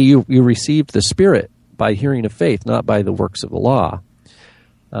 see, you received the Spirit by hearing of faith, not by the works of the law.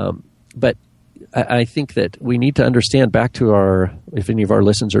 But I think that we need to understand, back to if any of our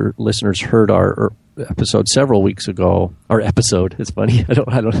listeners heard our episode several weeks ago, it's funny,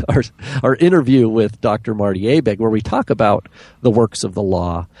 our interview with Dr. Marty Abegg, where we talk about the works of the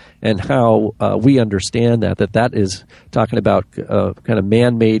law and how we understand that is talking about kind of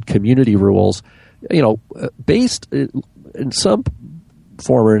man-made community rules, based in some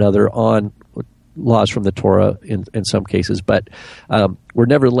form or another on laws from the Torah in some cases, but were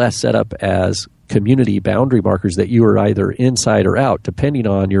nevertheless set up as community boundary markers that you are either inside or out, depending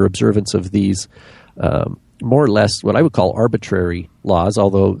on your observance of these more or less what I would call arbitrary laws,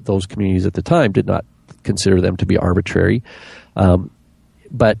 although those communities at the time did not consider them to be arbitrary.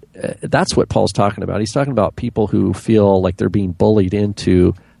 But that's what Paul's talking about. He's talking about people who feel like they're being bullied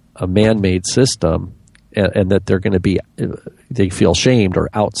into a man-made system, and that they're going to be, they feel shamed or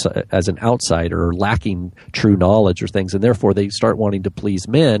outside, as an outsider, or lacking true knowledge or things, and therefore they start wanting to please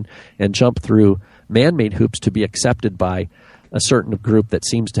men and jump through man-made hoops to be accepted by a certain group that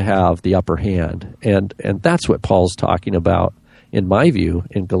seems to have the upper hand. And that's what Paul's talking about, in my view,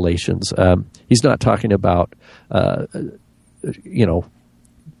 in Galatians. He's not talking about,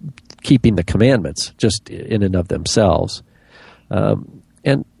 keeping the commandments just in and of themselves.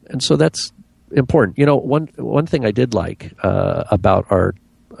 And so that's important. One thing I did like about our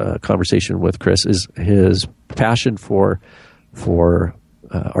conversation with Chris is his passion for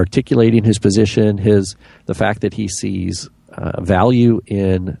articulating his position, the fact that he sees value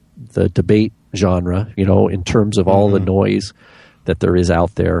in the debate genre, in terms of all the noise that there is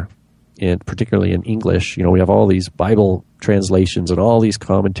out there, and particularly in English. We have all these Bible translations and all these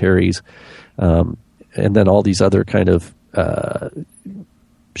commentaries, and then all these other kind of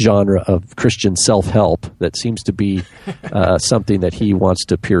genre of Christian self-help that seems to be something that he wants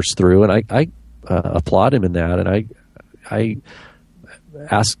to pierce through. And I applaud him in that, and I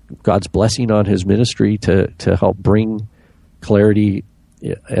ask God's blessing on his ministry to help bring clarity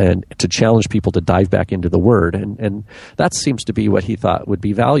and to challenge people to dive back into the Word. And that seems to be what he thought would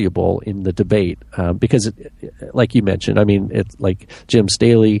be valuable in the debate, because like you mentioned, it's like Jim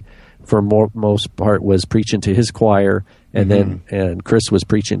Staley, for most part, was preaching to his choir, and and Chris was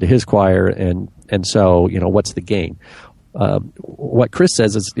preaching to his choir, and so what's the gain? What Chris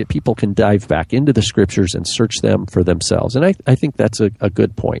says is that people can dive back into the Scriptures and search them for themselves, and I think that's a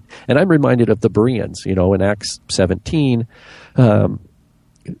good point. And I'm reminded of the Bereans, in Acts 17,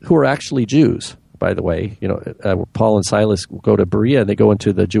 who are actually Jews, by the way. Paul and Silas go to Berea, and they go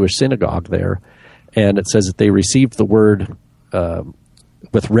into the Jewish synagogue there, and it says that they received the word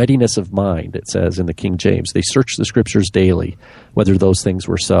with readiness of mind, it says in the King James. They searched the Scriptures daily, whether those things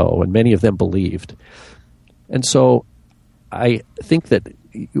were so, and many of them believed. And so I think that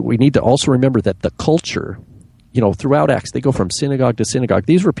we need to also remember that the culture, throughout Acts, they go from synagogue to synagogue.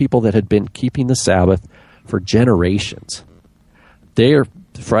 These were people that had been keeping the Sabbath for generations. They're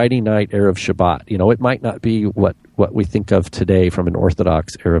Friday night, Erev Shabbat. It might not be what we think of today from an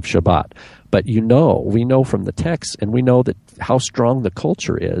Orthodox Erev Shabbat, but we know from the text, and we know that how strong the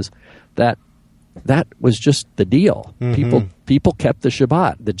culture is, that that was just the deal. People kept the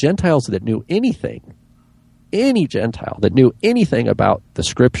Shabbat. The Gentiles that knew anything, any Gentile that knew anything about the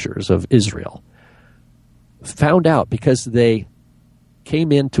scriptures of Israel, found out because they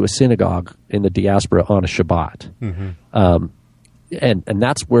came into a synagogue in the diaspora on a Shabbat. And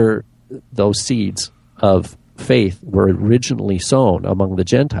that's where those seeds of faith were originally sown among the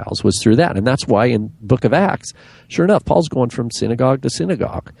Gentiles, was through that. And that's why in Book of Acts, sure enough, Paul's going from synagogue to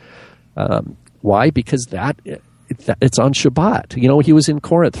synagogue. Why? Because it's on Shabbat. You know, he was in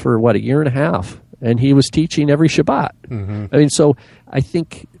Corinth for, a year and a half, and he was teaching every Shabbat. I mean, so I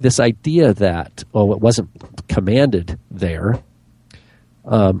think this idea that, it wasn't commanded there,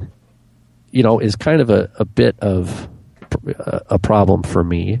 is kind of a bit of a problem for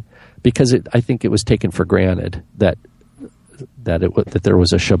me, because I think it was taken for granted that there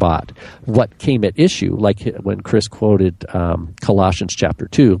was a Shabbat. What came at issue, like when Chris quoted Colossians chapter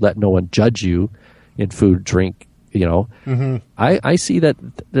 2, let no one judge you in food, drink, I see that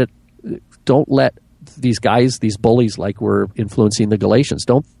don't let these guys, these bullies like were influencing the Galatians,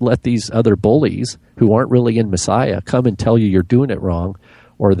 don't let these other bullies who aren't really in Messiah come and tell you you're doing it wrong,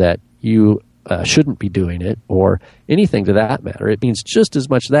 or that you shouldn't be doing it, or anything to that matter. It means just as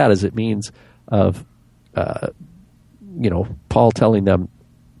much that as it means of Paul telling them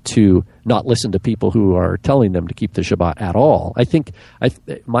to not listen to people who are telling them to keep the Shabbat at all. I think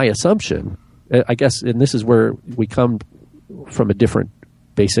my assumption, I guess, and this is where we come from a different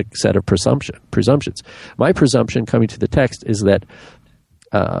basic set of presumptions. My presumption coming to the text is that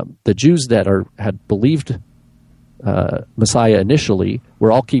the Jews that had believed Messiah initially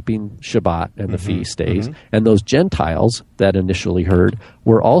were all keeping Shabbat and the feast days, and those Gentiles that initially heard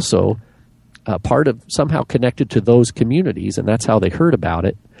were also part of, somehow connected to those communities, and that's how they heard about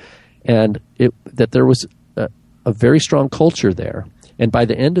it, and that there was a very strong culture there. And by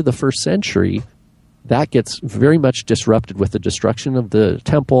the end of the first century, that gets very much disrupted with the destruction of the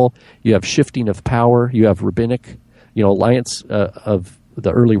temple. You have shifting of power. You have rabbinic, alliance of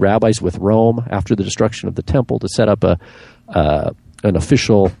the early rabbis with Rome after the destruction of the temple to set up an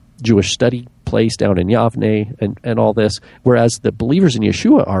official Jewish study place down in Yavne and all this. Whereas the believers in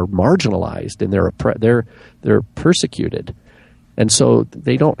Yeshua are marginalized and they're persecuted, and so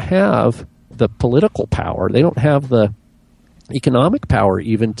they don't have the political power. They don't have the economic power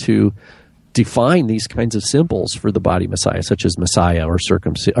even to define these kinds of symbols for the body Messiah, such as Messiah or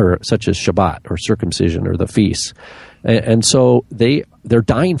such as Shabbat or circumcision or the feasts. And so they're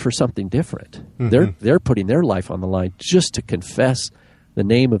dying for something different. They're putting their life on the line just to confess the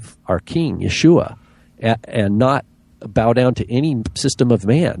name of our King, Yeshua, and not bow down to any system of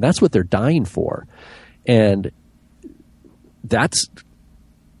man. That's what they're dying for. And that's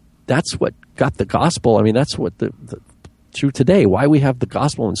what got the gospel. I mean, that's what the true today. Why we have the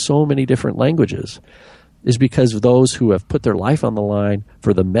gospel in so many different languages is because of those who have put their life on the line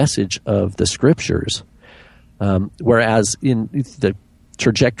for the message of the scriptures. Whereas in the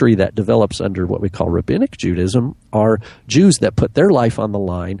trajectory that develops under what we call rabbinic Judaism are Jews that put their life on the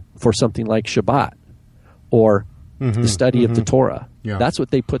line for something like Shabbat or the study of the Torah. Yeah. That's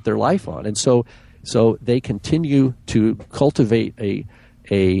what they put their life on. And so they continue to cultivate a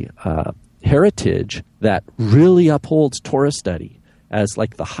heritage that really upholds Torah study as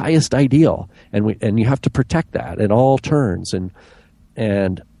like the highest ideal, and you have to protect that at all turns, and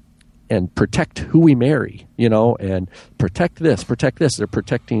protect who we marry, and protect this. They're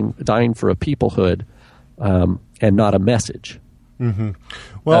dying for a peoplehood, and not a message.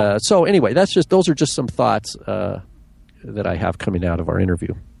 Well, so anyway, those are just some thoughts that I have coming out of our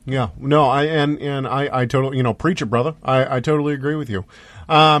interview. Yeah, no, I totally, preach it, brother. I totally agree with you.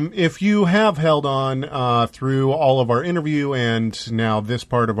 If you have held on through all of our interview and now this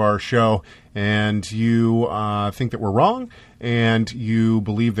part of our show, and you think that we're wrong, and you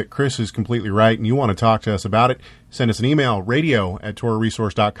believe that Chris is completely right, and you want to talk to us about it, send us an email,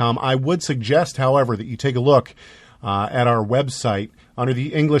 radio@TorahResource.com. I would suggest, however, that you take a look at our website under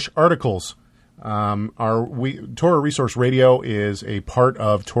the English articles. Torah Resource Radio is a part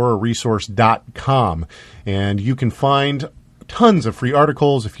of TorahResource.com, and you can find tons of free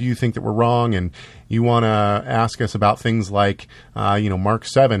articles if you think that we're wrong and you want to ask us about things like, Mark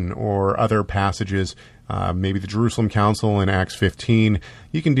 7 or other passages, maybe the Jerusalem Council in Acts 15.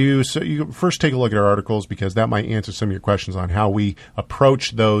 You can do so. You first take a look at our articles because that might answer some of your questions on how we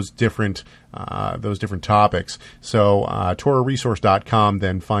approach those different topics. So TorahResource.com,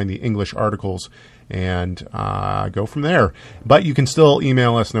 then find the English articles and go from there. But you can still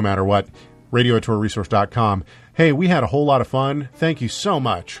email us no matter what. radio@TorahResource.com. Hey, we had a whole lot of fun. Thank you so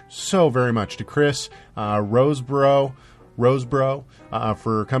very much to Chris Rosebrough Rosebrough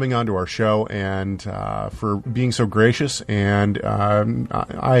for coming onto our show and for being so gracious. And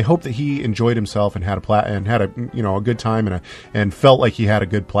I hope that he enjoyed himself and had a good time and felt like he had a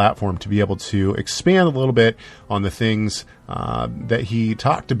good platform to be able to expand a little bit on the things that he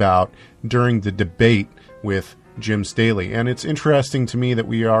talked about during the debate with Jim Staley. And it's interesting to me that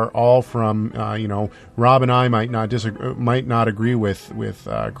we are all from, Rob and I might not agree with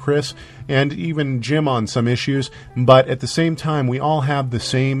Chris and even Jim on some issues, but at the same time, we all have the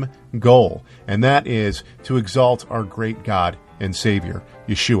same goal, and that is to exalt our great God and Savior,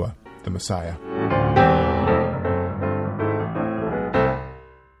 Yeshua, the Messiah.